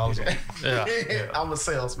 $1,000 a week. Yeah. I'm a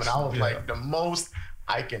salesman. I was like the most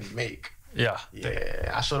I can make. Yeah.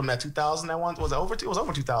 Yeah. I showed him that 2,000 that once. Was it over? It was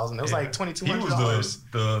over 2,000. It was like $2,200. He was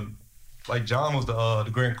John was the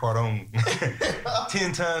Grant Cardone.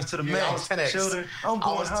 10 times to the max. I was 10X. Sheldon, I'm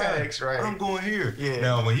going high. 10X, right? I'm going here. Yeah.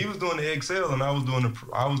 Now when he was doing the XL and I was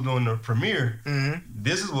doing the Premiere,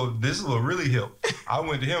 this is what really helped. I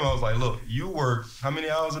went to him. I was like, look, you work how many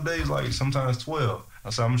hours a day? It's like sometimes 12. I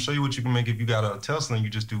said, I'm gonna show you what you can make if you got a Tesla and you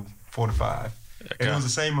just do 4 to 5. Okay. And it was the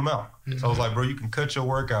same amount. Mm-hmm. So I was like, bro, you can cut your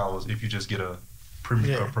work hours if you just get a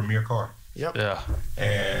Premiere car. Yep. Yeah.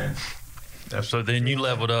 And so then you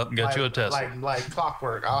leveled up and got you a Tesla. Like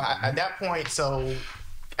clockwork. At that point, so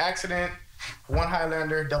accident, 1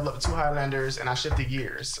 Highlander, double up to 2 Highlanders, and I shifted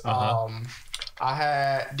gears. I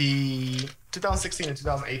had the 2016 and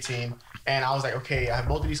 2018, and I was like, okay, I have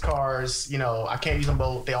both of these cars. I can't use them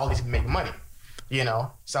both. They all need to make money.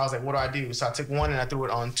 So I was like, what do? So I took one and I threw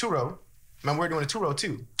it on Turo. Remember, we were doing a Turo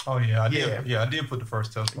too. Oh yeah, I did. Yeah, I did put the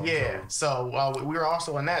first Tesla on Turo. So we were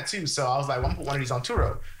also on that too. So I was like, well, I'm gonna put one of these on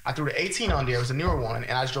Turo. I threw the 18 on there. It was a newer one,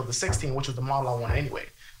 and I just drove the 16, which was the model I wanted anyway.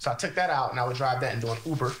 So I took that out and I would drive that and do an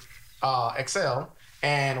Uber XL.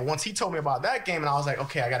 And once he told me about that game and I was like,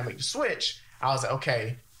 okay, I got to make the switch. I was like,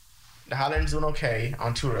 okay, the Highlander's doing okay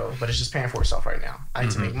on Turo, but it's just paying for itself right now. I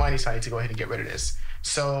need to make money, so I need to go ahead and get rid of this.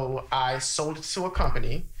 So I sold it to a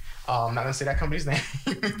company. I'm not going to say that company's name.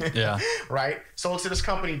 Yeah. Right? Sold it to this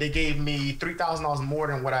company. They gave me $3,000 more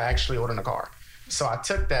than what I actually owed in the car. So I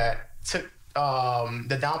took that,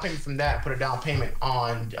 the down payment from that, put a down payment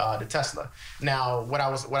on the Tesla. Now, what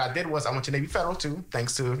I did was I went to Navy Federal too,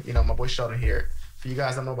 thanks to, my boy Sheldon here. For you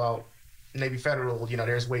guys that know about Navy Federal,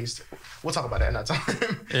 there's ways we'll talk about that another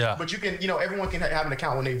time. Yeah. But you can, everyone can have an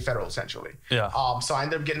account with Navy Federal essentially. Yeah. So I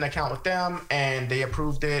ended up getting an account with them and they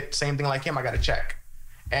approved it. Same thing like him, I got a check.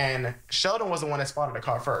 And Sheldon was the one that spotted the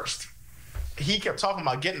car first. He kept talking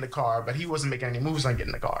about getting the car, but he wasn't making any moves on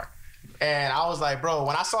getting the car. And I was like, bro,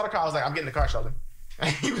 when I saw the car, I was like, I'm getting the car, Sheldon.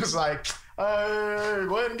 And he was like, go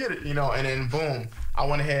ahead and get it, And then boom, I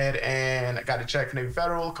went ahead and got the check from Navy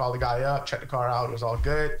Federal, called the guy up, checked the car out, it was all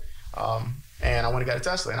good. And I went and got a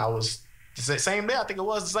Tesla, and I was the same day, I think it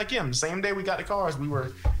was, just like him. The same day we got the cars, we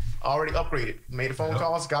were already upgraded. Made the phone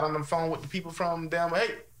calls, got on the phone with the people from them.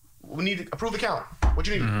 Hey, we need to approve the account. What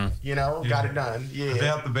you need? Got it done. Yeah. They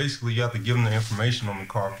have to you have to give them the information on the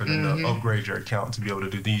car for them to upgrade your account to be able to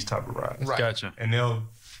do these type of rides. Right. Gotcha. And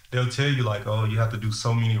they'll tell you like, oh, you have to do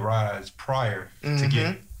so many rides prior to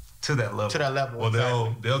get to that level. To that level. Well,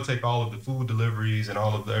 exactly. they'll take all of the food deliveries and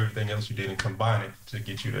all of everything else you did and combine it to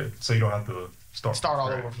get you there, so you don't have to start all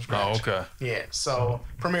over from scratch. Oh, okay. Yeah. So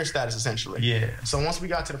Premier status essentially. Yeah. So once we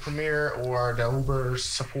got to the Premier or the Uber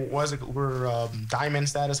support, Uber Diamond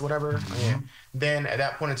status, whatever. Yeah. Then at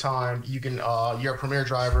that point in time, you can you're a Premier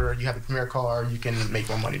driver. You have the Premier car. You can make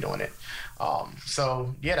more money doing it.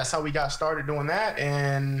 So yeah, that's how we got started doing that.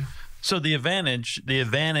 And so the advantage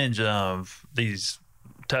of these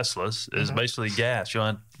Teslas is basically gas. You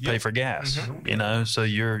don't have to pay for gas, so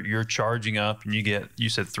you're charging up and you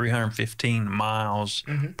said 315 miles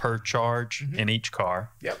per charge in each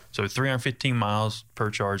car. Yep. So 315 miles per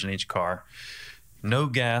charge in each car. No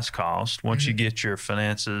gas cost. Once you get your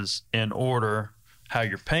finances in order, how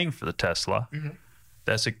you're paying for the Tesla,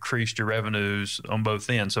 that's increased your revenues on both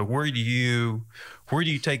ends. So where do you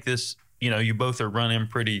take this? You both are running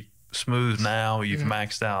pretty smooth now. You've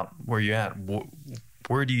maxed out where you're at.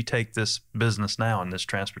 Where do you take this business now in this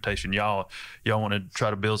transportation? Y'all want to try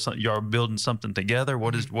to build something? Y'all building something together?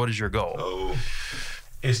 What is your goal? So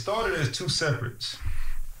it started as two separates.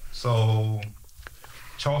 So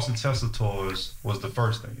Charleston Tesla Tours was the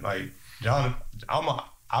first thing. Like John,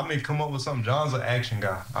 I may come up with something. John's an action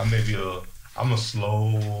guy. I'm a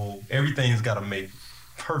slow. Everything's got to make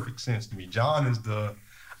perfect sense to me. John is I'm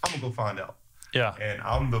gonna go find out. Yeah. And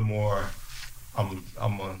I'm the more. I'm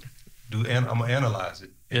gonna analyze it.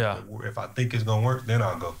 Yeah. If I think it's gonna work, then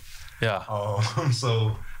I'll go. Yeah.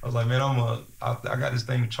 So I was like, man, I got this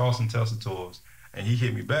thing with Charleston Tesla Tours, and he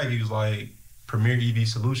hit me back. He was like, Premier EV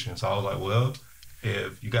Solutions. So I was like, well,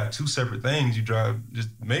 if you got two separate things, you just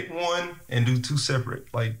make one and do two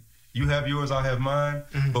separate. Like you have yours, I have mine,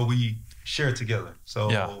 but we share it together.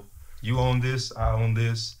 So you own this, I own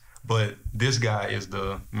this, but this guy is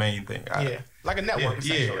the main thing. Like a network,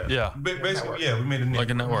 essentially. Yeah. But basically, we made a network.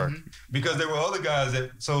 Like a network. Because there were other guys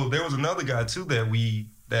so there was another guy too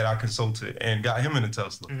that I consulted and got him in a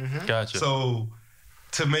Tesla. Gotcha. So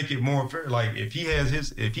to make it more fair, like if he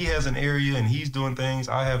has an area and he's doing things,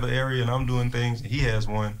 I have an area and I'm doing things, and he has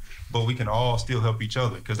one, but we can all still help each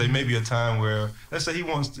other. Because there may be a time where, let's say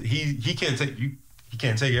he can't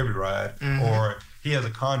take every ride, or he has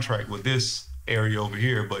a contract with this area over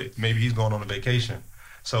here, but maybe he's going on a vacation.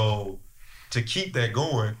 So to keep that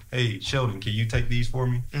going, hey, Sheldon, can you take these for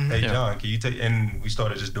me? Hey, John, can you take? And we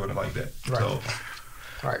started just doing it like that.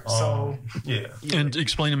 Right. So, yeah. And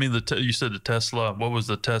explain to me you said the Tesla. What was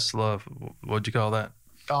the Tesla? What'd you call that?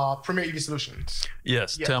 Premier EV Solutions.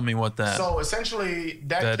 Yes. Yeah. Tell me what that. So essentially,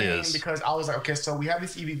 that came is. because I was like, okay, so we have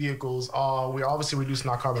these EV vehicles. We're obviously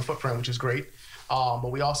reducing our carbon footprint, which is great.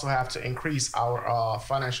 But we also have to increase our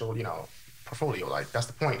financial, portfolio. Like that's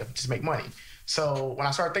the point, to make money. So when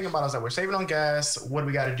I started thinking about it, I was like, we're saving on gas. What do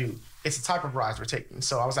we got to do? It's the type of rides we're taking.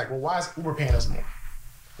 So I was like, well, why is Uber paying us more?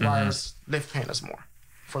 Why is Lyft paying us more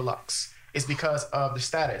for Lux? It's because of the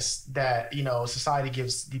status that, society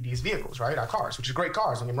gives these vehicles, right? Our cars, which are great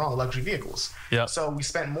cars, don't get me wrong, luxury vehicles. Yeah. So we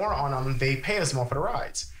spent more on them. They pay us more for the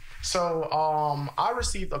rides. So I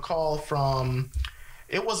received a call from,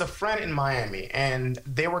 it was a friend in Miami, and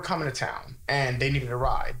they were coming to town, and they needed a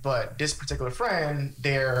ride. But this particular friend,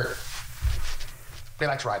 they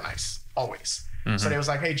like to ride nice, always. So they was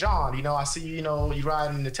like, hey, John, I see you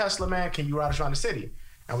ride in the Tesla, man. Can you ride us around the city?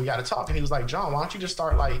 And we got to talk, and he was like, John, why don't you just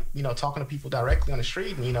start like, you know, talking to people directly on the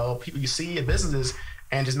street, and, you know, people you see at businesses,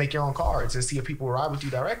 and just make your own cards and see if people will ride with you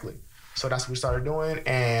directly. So that's what we started doing.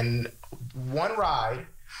 And one ride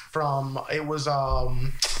from, it was a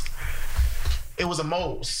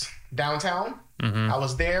Moe's downtown. I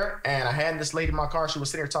was there, and I had this lady in my car. She was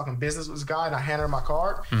sitting there talking business with this guy, and I handed her my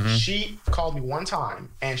card. She called me one time,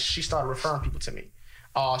 and she started referring people to me.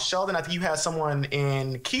 Sheldon, I think you had someone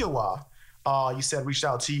in Kiowa, you said reached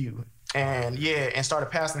out to you, and started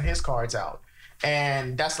passing his cards out.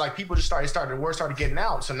 And that's like, people just the word started getting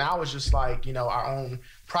out. So now it's just like, you know, our own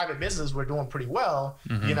private business, we're doing pretty well,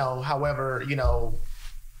 you know, however, you know,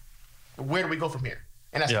 where do we go from here?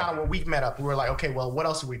 And that's kind of where we met up. We were like, okay, well, what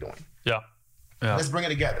else are we doing? Yeah. Let's bring it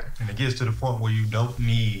together. And it gets to the point where you don't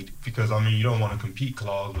need, because I mean, you don't want a compete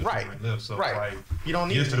clause with different lives. So like, you don't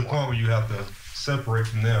need it. It gets to the point where you have to separate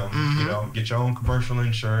from them. You know, get your own commercial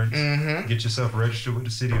insurance, get yourself registered with the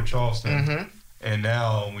city of Charleston. And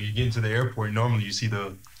now when you get into the airport, normally you see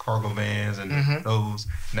the cargo vans and those.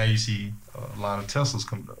 Now you see a line of Teslas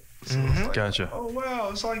coming up. So it's like, gotcha. Oh wow,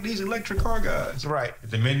 it's like these electric car guys. Right.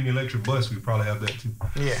 If they made an electric bus, we probably have that too.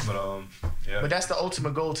 Yeah. But But that's the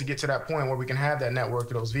ultimate goal, to get to that point where we can have that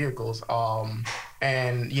network of those vehicles.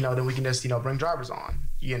 And you know, then we can just, you know, bring drivers on.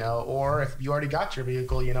 You know, or if you already got your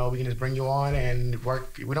vehicle, you know, we can just bring you on and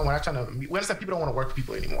work. We understand people don't want to work with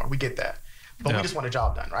people anymore. We get that. But we just want a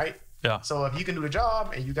job done, right? Yeah. So if you can do the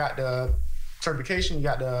job and you got the certification, you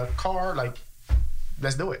got the car, like,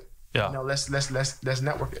 let's do it. Yeah. You know, let's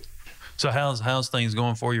network it. So how's things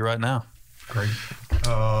going for you right now? Great.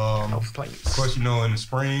 No complaints. Of course, you know, in the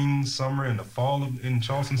spring, summer, and the fall in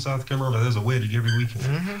Charleston, South Carolina, there's a wedding every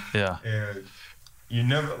weekend. Yeah. And you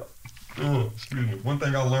never, excuse me, one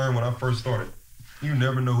thing I learned when I first started, you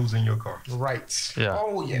never know who's in your car. Right. Yeah.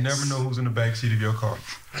 Oh, yes. You never know who's in the back seat of your car.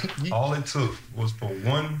 All it took was for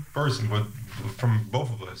one person, from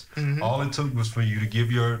both of us, all it took was for you to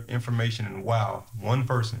give your information and wow, one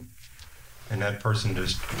person. And that person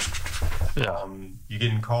just, you're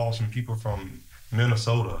getting calls from people from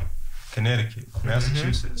Minnesota, Connecticut,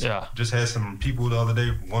 Massachusetts. Yeah. Just had some people the other day,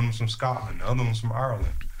 one was from Scotland, the other one's from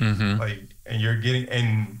Ireland. Like, and you're getting,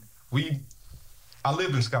 and I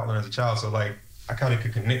lived in Scotland as a child, so like, I kind of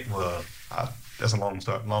could connect with, that's a long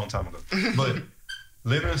time ago. But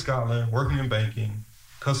living in Scotland, working in banking,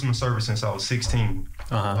 customer service since I was 16,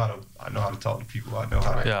 I know how to talk to people. I know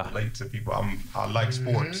how to relate to people. I like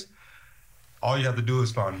sports. All you have to do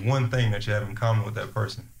is find one thing that you have in common with that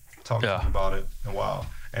person. Talk to them about it, and wow.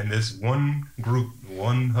 And this one group,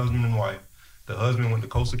 one husband and wife, the husband went to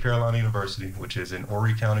Coastal Carolina University, which is in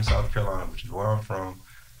Horry County, South Carolina, which is where I'm from.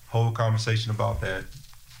 Whole conversation about that.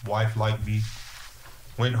 Wife liked me,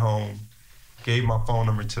 went home, gave my phone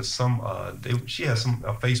number to she has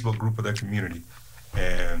a Facebook group of their community,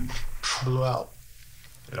 and blew out.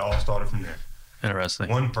 It all started from there. Interesting.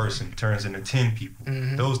 One person turns into 10 people.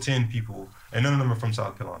 Those 10 people, and none of them are from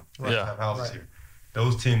South Carolina. Right. Have houses here.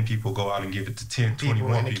 Those 10 people go out and give it to 10, 21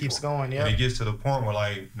 and people. It keeps going, And it gets to the point where,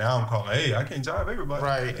 like, now I'm calling, hey, I can't drive everybody.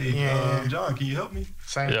 Right. Hey, John, can you help me?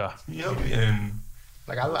 Same. Yeah. Can you help me? And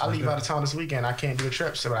like, I leave out of town this weekend. I can't do a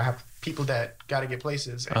trip, so I have people that got to get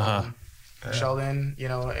places. And Sheldon, you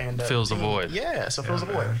know, and fills the void. Yeah, so fills the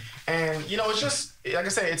void. And you know, it's just like I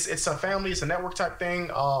say, it's a family, it's a network type thing.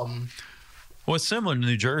 Well, it's similar to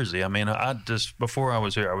New Jersey. I mean, before I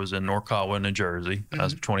was here, I was in North Caldwell, New Jersey. I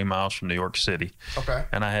was 20 miles from New York City. Okay.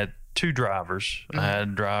 And I had two drivers. I had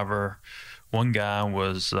a driver. One guy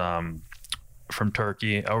was from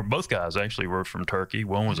Turkey, or both guys actually were from Turkey.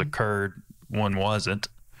 One was a Kurd, one wasn't.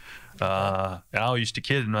 And I used to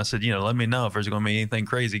kid him. I said, you know, let me know if there's going to be anything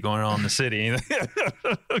crazy going on in the city,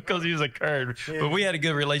 because he was a Kurd. Yeah. But we had a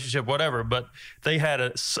good relationship, whatever. But they had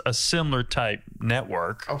a similar type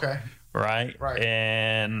network. Okay. Right.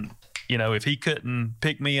 And, you know, if he couldn't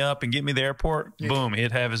pick me up and get me to the airport, boom,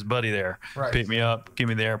 he'd have his buddy there. Right. Pick me up, get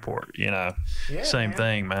me to the airport, you know. Yeah, same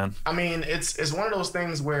thing, man. I mean, it's one of those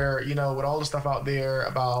things where, you know, with all the stuff out there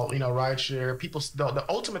about, you know, rideshare, people, the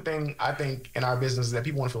ultimate thing I think in our business is that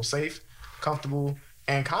people want to feel safe, comfortable,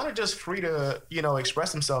 and kind of just free to, you know,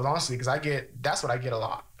 express themselves, honestly, because that's what I get a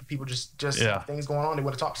lot. People just things going on, they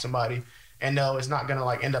want to talk to somebody, and no, it's not going to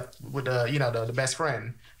like end up with the, you know, the best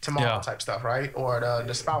friend tomorrow type stuff, right? Or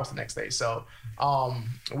the spouse the next day. So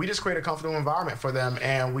we just create a comfortable environment for them,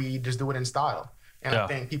 and we just do it in style. And I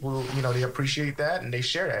think people, you know, they appreciate that, and they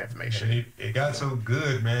share that information. And it got so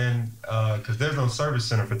good, man, because there's no service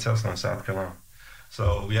center for Tesla in South Carolina.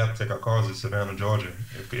 So we have to take our cars to Savannah, Georgia,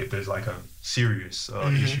 if there's like a serious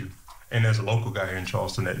issue. And there's a local guy here in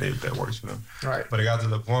Charleston that works for them. Right. But it got to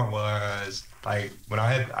the point where like when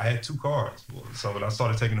I had 2 cars. So when I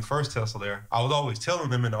started taking the first Tesla there, I was always telling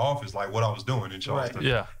them in the office like what I was doing in Charleston. Right.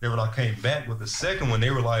 Yeah. Then when I came back with the second one,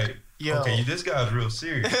 they were like, okay, this guy's real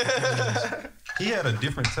serious. He had a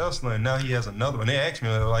different Tesla and now he has another one. They asked me,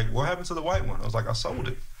 they were like, what happened to the white one? I was like, I sold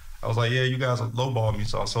it. I was like, yeah, you guys lowballed me,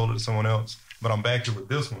 so I sold it to someone else. But I'm back here with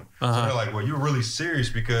this one. So they're like, well, you're really serious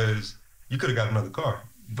because you could have got another car,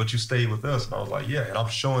 but you stayed with us. And I was like, yeah. And I'm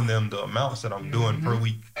showing them the amounts that I'm doing per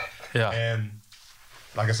week. Yeah. And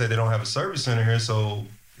like I said, they don't have a service center here, so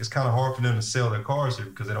it's kind of hard for them to sell their cars here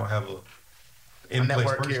because they don't have a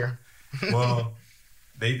network here. Well,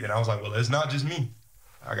 and I was like, well, it's not just me.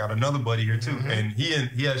 I got another buddy here too. And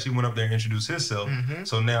he actually went up there and introduced himself.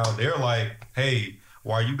 So now they're like, hey,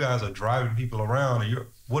 while you guys are driving people around, and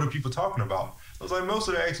what are people talking about? I was like, most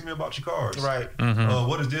of them asking me about your cars. Right.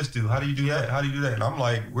 What does this do? How do you do that? How do you do that? And I'm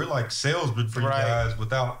like, we're like salesmen for you guys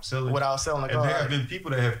without selling. Without selling the car. And there have been people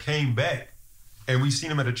that have came back, and we've seen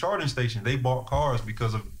them at the charging station. They bought cars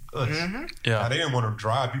because of us. Yeah. Now, they didn't want to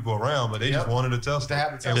drive people around, but they just wanted a Tesla. To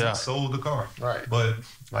have a Tesla. And we sold the car. Right. But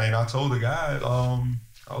like I told the guy,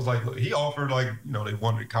 I was like, look, he offered like, they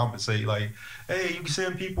wanted to compensate, like, hey, you can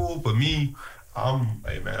send people, but me,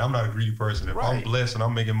 hey man, I'm not a greedy person. If I'm blessed and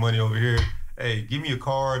I'm making money over here, hey, give me a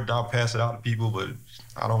card, I'll pass it out to people, but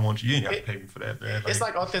I don't want you ain't got to pay me for that, man. It's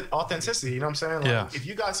like authenticity, you know what I'm saying? Like, if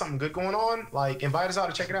you got something good going on, like, invite us out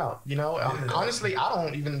to check it out, Honestly, I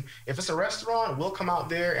don't even, if it's a restaurant, we'll come out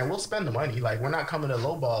there and we'll spend the money. Like, we're not coming to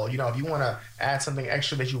lowball. If you want to add something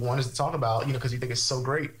extra that you want us to talk about, because you think it's so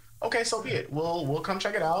great, okay, so be it. We'll come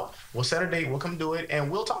check it out. We'll set a date. We'll come do it,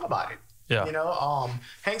 and we'll talk about it. Yeah.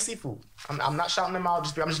 Hank Seafood. I'm not shouting them out.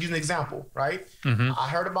 I'm just using an example, right? I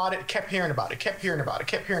heard about it, kept hearing about it.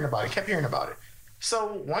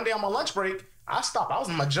 So one day on my lunch break, I stopped. I was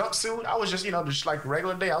in my jumpsuit. I was just like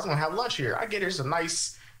regular day. I was gonna have lunch here. I get here, it's a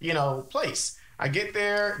nice, place. I get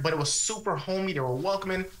there, but it was super homey. They were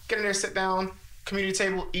welcoming. Get in there, sit down, community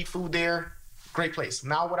table, eat food there. Great place.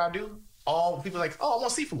 Now what I do? All people are like, oh, I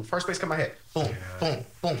want seafood. First place come my head. Boom, boom,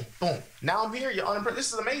 boom, boom. Now I'm here. You're unimpressed.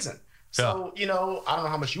 This is amazing. So, I don't know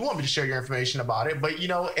how much you want me to share your information about it, but,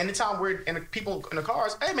 anytime we're in people in the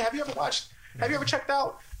cars, hey, man, have you ever watched? Have you ever checked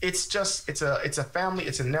out? It's just, it's a family,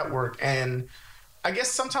 it's a network. And I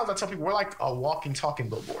guess sometimes I tell people we're like a walking, talking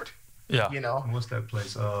billboard. Yeah. What's that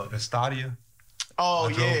place? Estadia? Oh,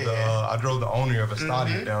 I drove the owner of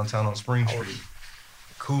Estadia downtown on Spring Street.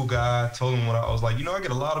 Cool guy. Told him I was like, I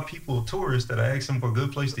get a lot of people, tourists, that I ask them for a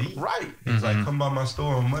good place to eat. Right. He's like, come by my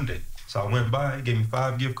store on Monday. So I went by, he gave me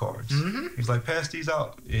 5 gift cards. He's like, pass these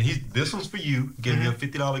out. And this one's for you. He gave me a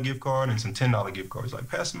 $50 gift card and some $10 gift cards. He's like,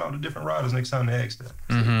 pass them out to different riders next time they ask that.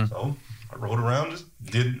 So I rode around,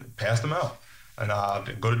 just passed them out. And I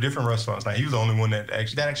go to different restaurants. Now, he was the only one that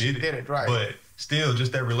actually did it. Right. But still,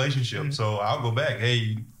 just that relationship. So I'll go back. Hey,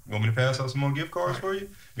 you want me to pass out some more gift cards for you?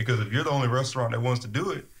 Because if you're the only restaurant that wants to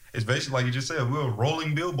do it, it's basically like you just said, we're a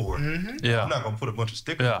rolling billboard. Yeah. I'm not going to put a bunch of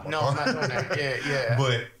stickers on my car. I'm not doing that. Yeah.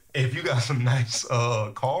 But if you got some nice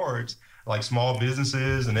cards, like small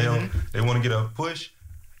businesses, and they want to get a push,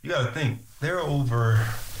 you got to think,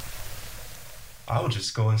 I would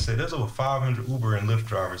just go and say, there's over 500 Uber and Lyft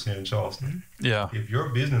drivers here in Charleston. Yeah. If your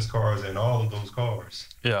business car is in all of those cars,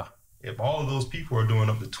 if all of those people are doing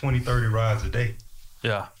up to 20, 30 rides a day,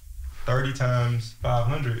 30 times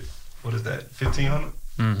 500, what is that, 1,500?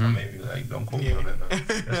 Maybe don't quote me on that.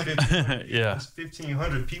 That's 1,500. That's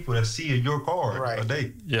 1,500 people that see your car a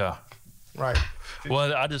day. Yeah. Right.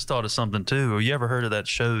 Well, I just thought of something too. Have you ever heard of that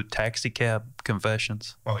show, Taxi Cab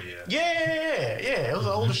Confessions? Oh yeah. Yeah. It was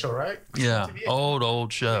an older show, right? Yeah,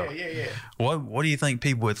 old show. Yeah. What do you think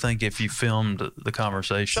people would think if you filmed the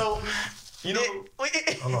conversation? So,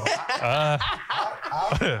 hold on.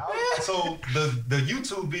 So the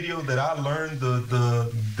YouTube video that I learned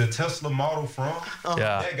the Tesla model from,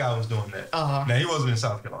 that guy was doing that. Now he wasn't in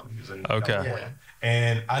South Carolina. He was in California.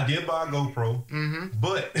 And I did buy a GoPro,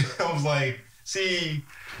 but I was like, see,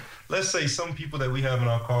 let's say some people that we have in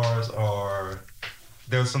our cars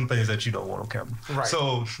there's some things that you don't want on camera. Right.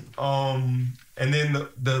 So, and then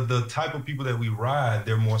the type of people that we ride,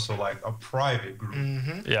 they're more so like a private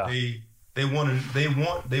group. Yeah. They want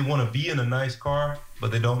to be in a nice car,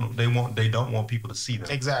 but they don't want people to see them.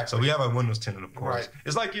 Exactly. So we have our windows tinted, of course. Right.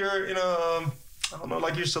 It's like you're in I don't know,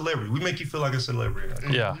 like you're a celebrity. We make you feel like a celebrity.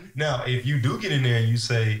 Yeah. Now, if you do get in there and you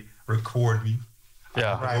say, record me,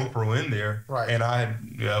 Yeah. Right. GoPro in there. Right. And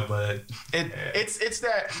but it's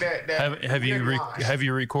that have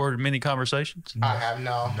you recorded many conversations? I have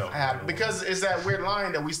I have because it's that weird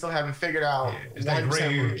line that we still haven't figured out. It's that gray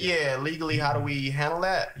area. Yeah, legally, how do we handle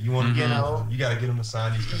that? You want to, you know, you got to get them to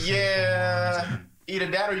sign these. Yeah. Either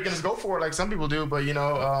that or you can just go for it like some people do, but I ain't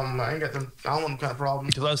got them. I don't want them kind of problem.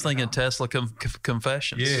 Because I was thinking Tesla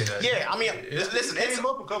confessions. Yeah. I mean, listen, I have a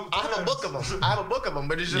book of them.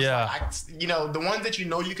 But it's just the ones that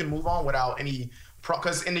you can move on without any.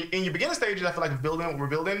 Because in your beginning stages, I feel like we're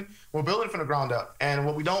building from the ground up, and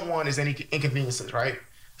what we don't want is any inconveniences, right?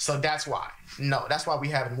 So that's why. No, that's why we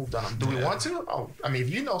haven't moved on them. Do we want to? Oh, I mean, if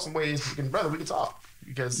you know some ways, we can talk.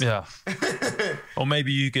 Because or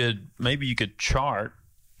maybe you could chart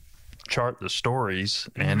the stories,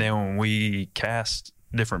 and then when we cast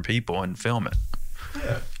different people and film it,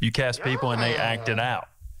 you cast people and they act it out.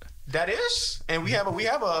 That is, and we have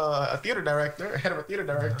a theater director, head of a theater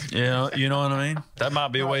director. Yeah, you know what I mean. That might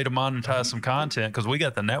be a way to monetize some content because we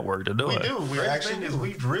got the network to do it. We do. We actually do.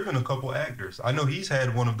 We've driven a couple actors. I know he's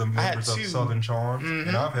had one of the members of Southern Charm,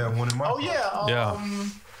 and I've had one in my.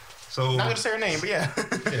 So not gonna say her name, but yeah.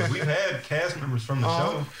 We've had cast members from the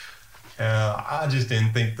show. I just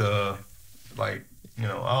didn't think I don't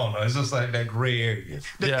know. It's just like that gray area.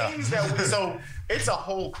 The things that so it's a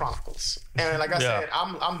whole chronicles, and like I said,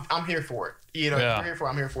 I'm here for it. You're here for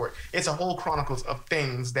it. I'm here for it. It's a whole chronicles of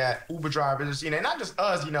things that Uber drivers, not just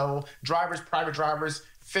us, drivers, private drivers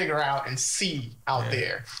figure out and see out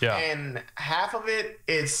there. Yeah. And half of it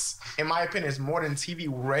is, in my opinion, is more than TV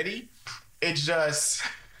ready. It's just.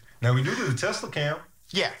 Now we do the Tesla cam.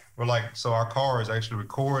 Yeah. We're so our cars actually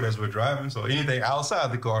record as we're driving. So anything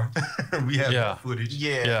outside the car, we have that footage.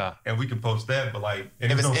 Yeah. And we can post that, but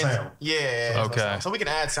and there's no sound. Yeah. Okay. So we can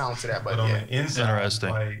add sound to that, but on the inside,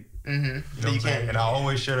 interesting. You can't. And I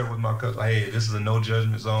always share that with my cousins. Hey, this is a no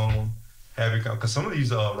judgment zone. Because some of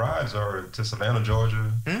these rides are to Savannah,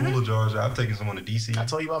 Georgia, Pooler, Georgia. I've taken someone to DC. I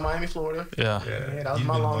told you about Miami, Florida. Yeah, that was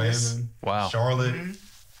my longest. Miami, wow. Charlotte.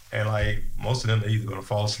 And most of them, they're either going to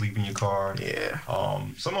fall asleep in your car. Yeah.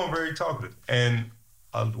 Some of them are very talkative. And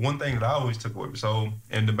one thing that I always took away, so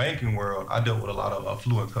in the banking world, I dealt with a lot of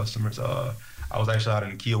affluent customers. I was actually out in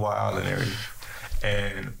the Kiawah Island area.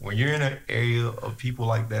 And when you're in an area of people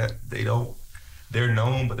like that, they're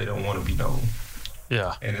known, but they don't want to be known.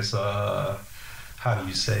 Yeah. And it's, how do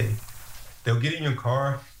you say? They'll get in your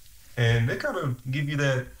car and they kind of give you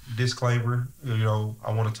that disclaimer,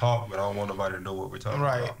 I want to talk, but I don't want nobody to know what we're talking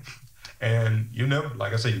about. And you never,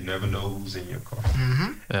 like I say, you never know who's in your car.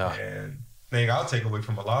 Yeah. And the thing I'll take away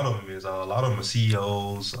from a lot of them is a lot of them are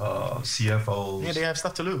CEOs, CFOs. Yeah, they have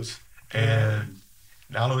stuff to lose. And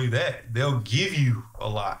not only that, they'll give you a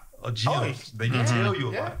lot of gems. They can tell you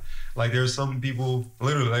a lot. Like there's some people,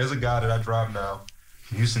 literally, there's a guy that I drive now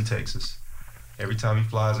from Houston, Texas. Every time he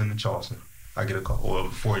flies into Charleston, I get a call. Well,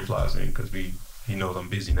 before he flies in, because he knows I'm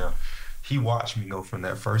busy now. He watched me go from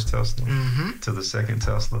that first Tesla to the second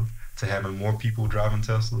Tesla to having more people driving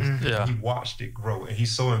Teslas. Yeah. He watched it grow, and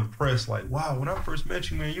he's so impressed. Like, wow, when I first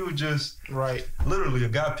met you, man, you were just literally a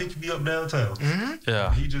guy picked me up downtown.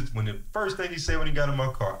 Yeah. He just, when the first thing he said when he got in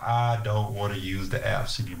my car, I don't want to use the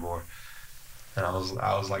apps anymore. And I was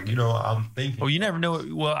like, I'm thinking. Well, you never know.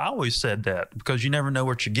 Well, I always said that because you never know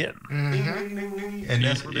what you're getting. And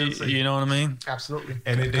that's what they'll say. You know what I mean? Absolutely.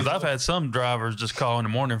 Because I've had some drivers just call in the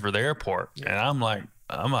morning for the airport, and I'm like,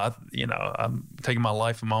 I'm taking my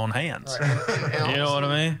life in my own hands. And you know what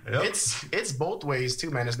I mean? Yep. It's both ways too,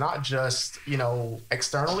 man. It's not just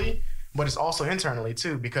externally, but it's also internally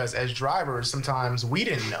too. Because as drivers, sometimes we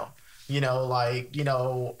didn't know.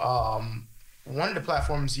 One of the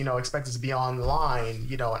platforms, expect us to be online,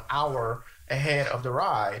 an hour ahead of the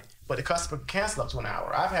ride, but the customer can cancel up to an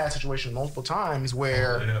hour. I've had situations multiple times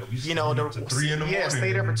where, to 3 a.m.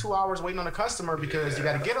 stay there for 2 hours waiting on the customer because you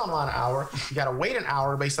got to get online an hour, you got to wait an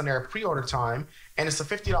hour based on their pre-order time, and it's a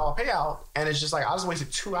 $50 payout, and it's just like, I just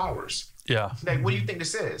wasted 2 hours. Yeah. Like, what do you think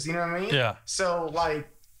this is? You know what I mean? Yeah. So,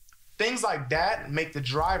 things like that make the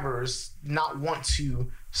drivers not want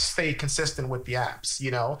to stay consistent with the apps,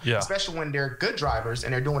 especially when they're good drivers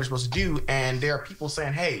and they're doing what they're supposed to do. And there are people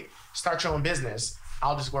saying, hey, start your own business.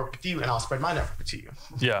 I'll just work with you and I'll spread my network to you.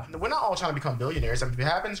 Yeah. We're not all trying to become billionaires. If it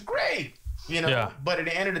happens, great. But at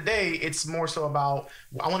the end of the day, it's more so about,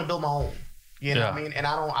 I want to build my own, what I mean? And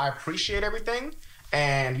I appreciate everything.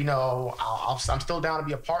 And, I'm still down to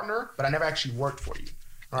be a partner, but I never actually worked for you.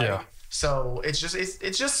 Right. Yeah. So it's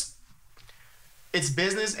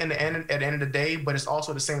business at the end of the day, but it's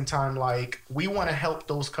also at the same time, we want to help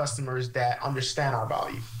those customers that understand our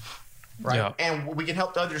value, right? Yeah. And we can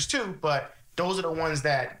help the others too, but those are the ones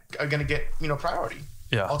that are going to get, priority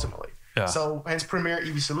ultimately. Yeah. So hence Premier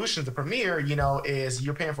EV Solutions, the Premier, is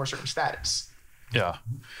you're paying for a certain status. Yeah.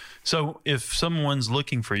 So if someone's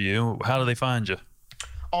looking for you, how do they find you?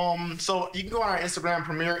 So you can go on our Instagram,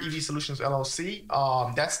 Premier EV Solutions LLC.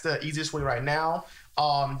 That's the easiest way right now.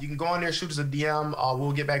 You can go on there, shoot us a DM.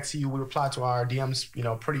 We'll get back to you. We reply to our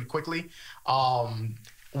DMs, pretty quickly.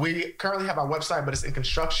 We currently have our website, but it's in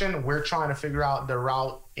construction. We're trying to figure out the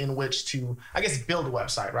route in which to, build a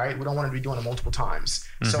website, right? We don't want to be doing it multiple times.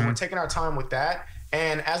 So we're taking our time with that.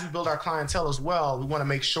 And as we build our clientele as well, we want to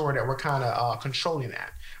make sure that we're kind of controlling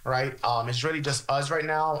that, right? It's really just us right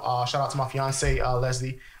now. Shout out to my fiance,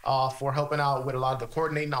 Leslie, for helping out with a lot of the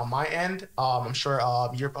coordinating on my end. I'm sure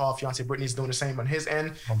your fiance, Brittany, is doing the same on his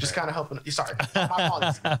end. Just kind of helping. Sorry, my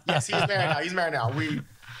apologies. Yes, he is married now. He's married now. We've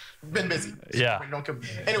been busy. Yeah. Don't come.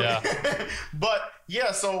 Anyway, but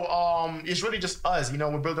yeah, so it's really just us.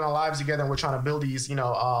 We're building our lives together, and we're trying to build these,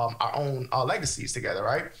 our own legacies together,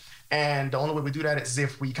 right? And the only way we do that is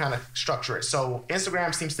if we kind of structure it. So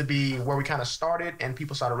Instagram seems to be where we kind of started, and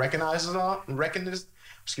people started recognizing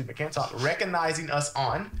us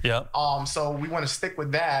on. Yeah. So we want to stick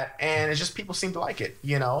with that, and it's just people seem to like it,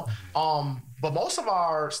 But most of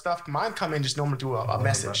our stuff might come in just normally through a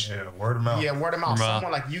message. Word of mouth. Yeah, word of mouth.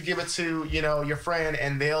 Someone like you give it to, your friend,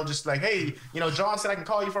 and they'll just like, hey, John said I can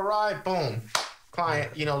call you for a ride. Boom.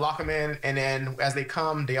 Client, lock them in, and then as they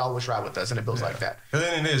come, they always ride with us, and it builds like that. And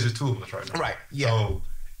then there's just two of us right now. Right, yeah. So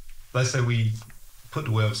let's say we put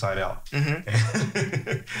the website out, and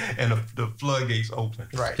the floodgates open.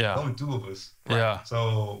 Right. Yeah. Only two of us. Right. Yeah.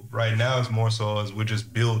 So right now it's more so as we're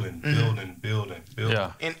just building.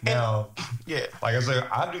 Yeah. And now, yeah. like I said,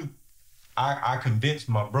 I convinced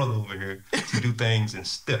my brother over here to do things in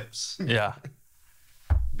steps. Yeah.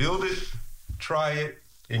 Build it, try it,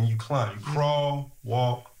 and you climb. You crawl,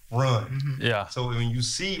 walk, run. Yeah. So when you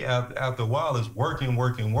see after a while it's working,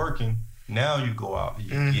 now you go out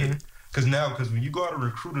and you get. Because when you go out and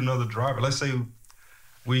recruit another driver, let's say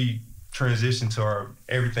we transition to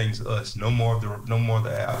everything's us, no more of the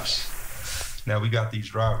apps. Now we got these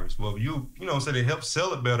drivers. Well, so they help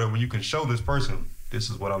sell it better when you can show this person, this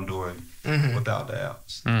is what I'm doing without the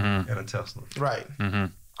apps and a Tesla. Right.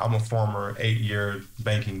 I'm a former 8-year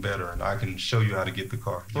banking veteran. I can show you how to get the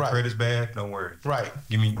car. Your credit's bad, don't worry. Right.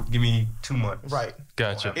 Give me 2 months. Right.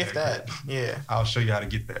 Gotcha. If that, yeah. I'll show you how to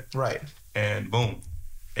get that. Right. And boom.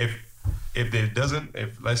 If it doesn't,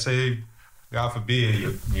 if let's say, God forbid,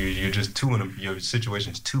 you're just your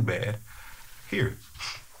situation's too bad.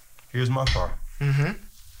 Here's my car.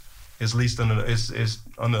 It's leased it's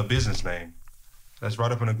under a business name. Let's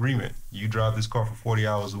write up an agreement. You drive this car for 40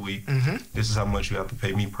 hours a week. This is how much you have to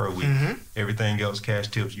pay me per week. Everything else, cash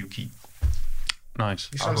tips, you keep. Nice.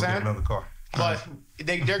 You see I'll what I'm go saying? get another car. But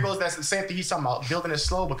there goes, that's the same thing he's talking about, building it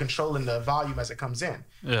slow but controlling the volume as it comes in.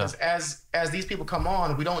 Yeah. As these people come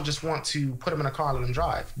on, we don't just want to put them in a car and let them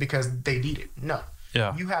drive because they need it. No.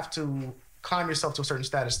 Yeah. You have to climb yourself to a certain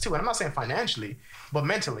status too. And I'm not saying financially, but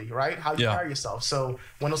mentally, right? How you carry yourself. So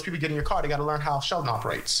when those people get in your car, they got to learn how Sheldon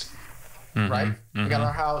operates. Right? They got to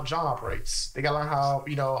learn how John operates. They got to learn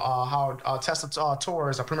how, how Tesla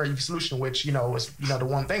Tours, a Premier EV Solution, which, is, the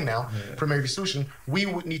one thing now, Premier EV Solution. We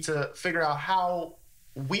would need to figure out how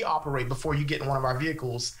we operate before you get in one of our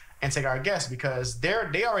vehicles and take our guests, because they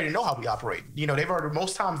already know how we operate.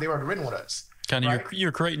 Most times they've already ridden with us. Kind of,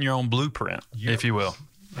 you're creating your own blueprint, if you will.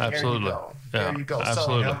 Absolutely. There you go.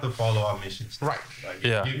 Absolutely. So you have to follow our missions. Right.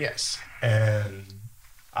 Yes. And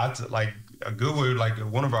like a good way, like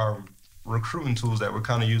one of our recruiting tools that we're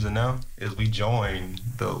kind of using now is we join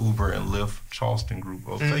the Uber and Lyft Charleston group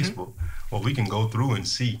of Facebook. Well, we can go through and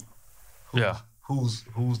see who's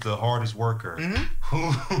the hardest worker,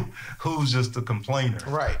 who's just the complainer.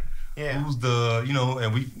 Right. Yeah. Who's the,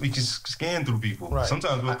 and we can scan through people. Right.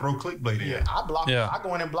 Sometimes we'll throw clickbait in. Yeah, I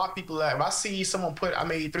go in and block people that if I see someone put, I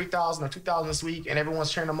made 3,000 or 2,000 this week and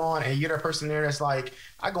everyone's cheering them on, and you're that person there that's like,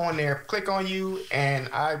 I go in there, click on you, and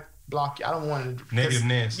I block you. I don't want to.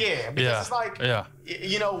 Negativeness. Yeah, because it's like,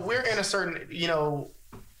 we're in a certain,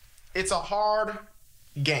 it's a hard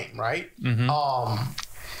game, right?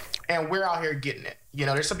 And we're out here getting it.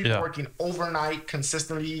 There's some people working overnight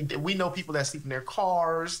consistently. We know people that sleep in their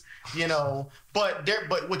cars,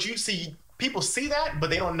 but what you see, people see that, but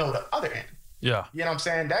they don't know the other end. Yeah. You know what I'm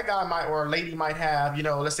saying? That guy might, or a lady might have,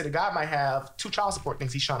 let's say the guy might have 2 child support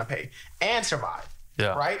things he's trying to pay and survive.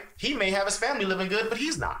 Yeah. Right? He may have his family living good, but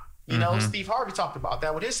he's not. Steve Harvey talked about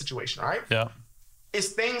that with his situation, right? Yeah. It's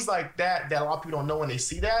things like that a lot of people don't know when they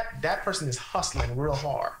see that person is hustling real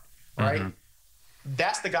hard, right?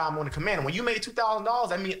 That's the guy I'm going to command. When you made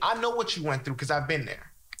 $2,000, I mean, I know what you went through because I've been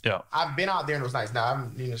there. Yeah. I've been out there and it was nice. Now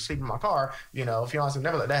I'm sleeping in my car. Fiance would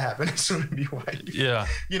never let that happen. It's soon to be wife. Yeah.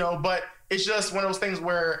 But it's just one of those things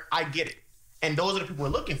where I get it, and those are the people we're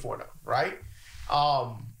looking for, though, right?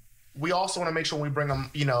 We also want to make sure when we bring them,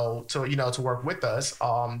 to work with us,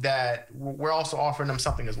 that we're also offering them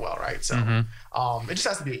something as well, right? So it just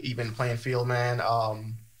has to be an even playing field, man.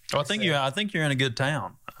 I think you're in a good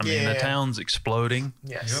town. I mean, the town's exploding.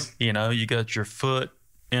 Yes. Yep. You got your foot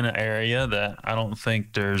in an area that I don't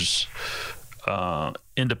think there's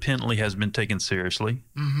independently has been taken seriously.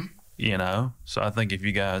 So I think if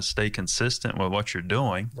you guys stay consistent with what you're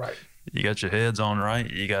doing, right. You got your heads on right.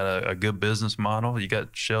 You got a good business model. You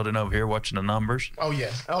got Sheldon over here watching the numbers. Oh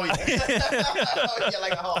yeah. Oh yeah,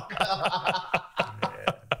 like a hawk.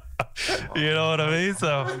 You know what I mean?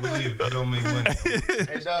 So it don't make money.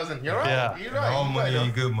 It doesn't. You're right. Yeah. You're right. All money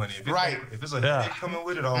ain't good money. If it's a headache coming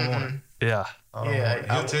with it, I don't want it. Yeah. I don't want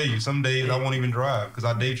it. He'll tell you some days I won't even drive because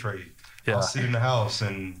I day trade. Yeah. I'll sit in the house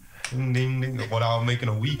and what I was making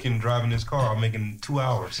a week in driving this car, I'm making 2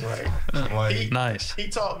 hours. Right. Nice. He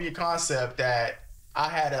taught me a concept that I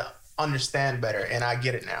had to understand better, and I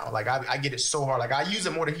get it now. Like I get it so hard. Like I use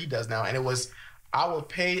it more than he does now. And it was, I will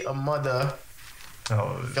pay a mother,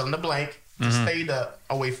 fill in the blank, to stay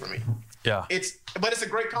away from me. Yeah. But it's a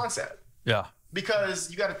great concept. Yeah. Because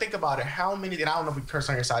you got to think about it. How many? And I don't know if we curse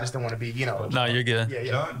on your side. I just don't want to be, No, you're good.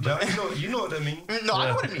 Yeah. John, you know what that means. No, I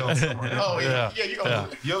know what it means. Oh yeah.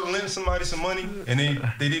 You ever lend somebody some money and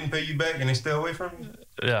they didn't pay you back and they stay away from you?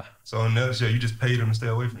 Yeah. So in that you just paid them to stay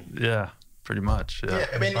away from you. Yeah. Pretty much. Yeah.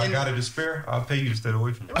 If I got it to spare, I'll pay you to stay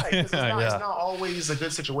away from me. Right. It's not always a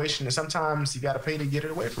good situation, and sometimes you got to pay to get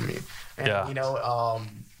it away from you. And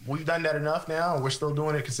we've done that enough now, and we're still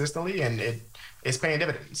doing it consistently, and it's paying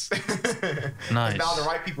dividends. Nice. Now the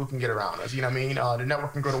right people can get around us. You know what I mean? The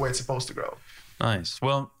network can grow the way it's supposed to grow. Nice.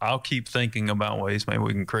 Well, I'll keep thinking about ways maybe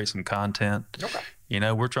we can create some content. Okay.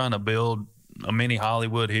 We're trying to build a mini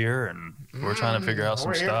Hollywood here, and we're trying to figure out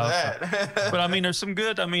some stuff. But I mean, there's some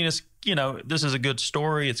good. I mean, it's this is a good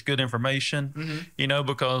story. It's good information.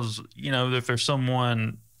 Because if there's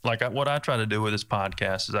someone like what I try to do with this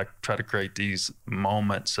podcast is I try to create these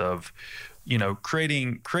moments of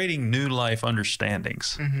creating new life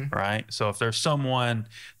understandings, right? So if there's someone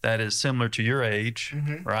that is similar to your age,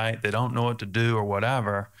 right, they don't know what to do or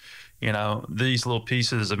whatever, these little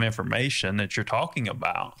pieces of information that you're talking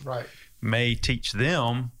about may teach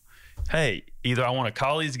them, hey, either I want to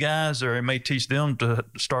call these guys, or it may teach them to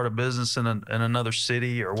start a business in another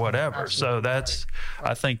city or whatever. Absolutely. So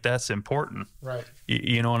I think that's important. Right.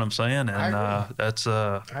 You know what I'm saying? And that's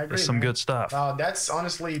some good stuff. That's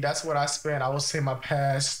what I spent, I would say, my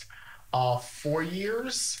past 4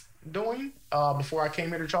 years doing before I came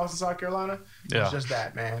here to Charleston, South Carolina. It was just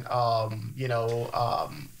that, man.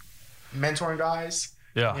 Mentoring guys.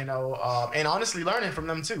 Yeah. And honestly learning from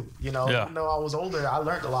them too. Even though I was older, I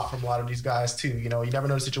learned a lot from a lot of these guys too. You never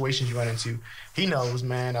know the situations you run into. He knows,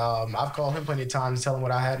 man. I've called him plenty of times to tell him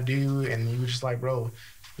what I had to do, and he was just like, bro,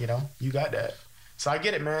 you got that. So I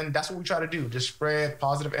get it, man. That's what we try to do. Just spread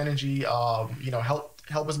positive energy, help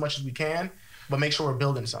as much as we can, but make sure we're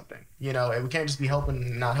building something. And we can't just be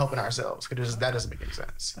helping, not helping ourselves, because that doesn't make any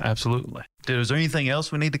sense. Absolutely. Dude, is there anything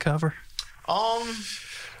else we need to cover?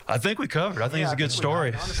 I think we covered. I think it's a good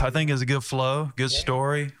story. I think it's a good flow, good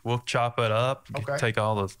story. We'll chop it up, take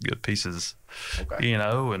all the good pieces,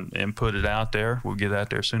 and put it out there. We'll get it out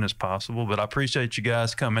there as soon as possible. But I appreciate you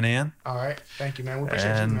guys coming in. All right. Thank you, man. We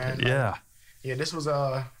appreciate you, man. Yeah, this was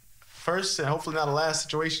first and hopefully not the last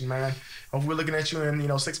situation, man. Hopefully we're looking at you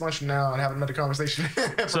in 6 months from now and having another conversation.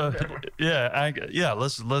 So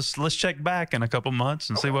let's check back in a couple months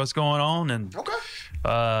and see what's going on. And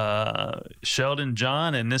Sheldon,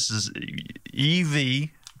 John, and this is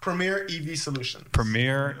Premier EV Solutions.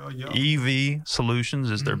 Premier EV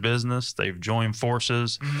Solutions is their business. They've joined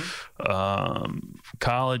forces.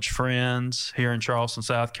 College friends here in Charleston,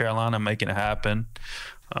 South Carolina, making it happen.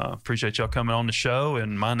 Appreciate y'all coming on the show.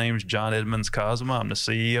 And my name is John Edmonds Cosma. I'm the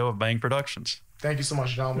CEO of Bang Productions. Thank you so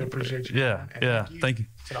much, John. We appreciate you. Thank you.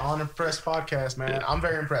 To the Unimpressed podcast, man. I'm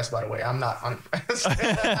very impressed, by the way. I'm not unimpressed.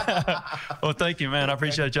 Well, thank you, man. I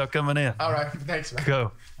appreciate y'all coming in. All right. Thanks, man.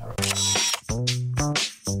 Go. All right.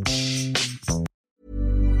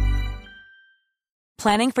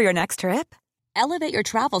 Planning for your next trip? Elevate your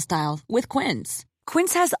travel style with Quince.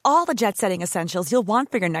 Quince has all the jet-setting essentials you'll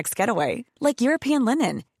want for your next getaway, like European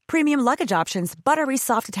linen, premium luggage options, buttery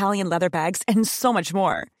soft Italian leather bags, and so much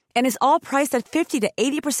more. And is all priced at 50 to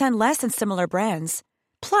 80% less than similar brands.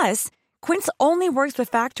 Plus, Quince only works with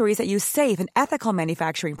factories that use safe and ethical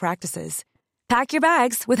manufacturing practices. Pack your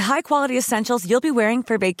bags with high-quality essentials you'll be wearing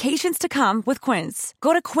for vacations to come with Quince.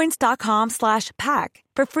 Go to quince.com/pack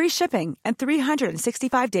for free shipping and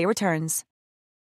 365-day returns.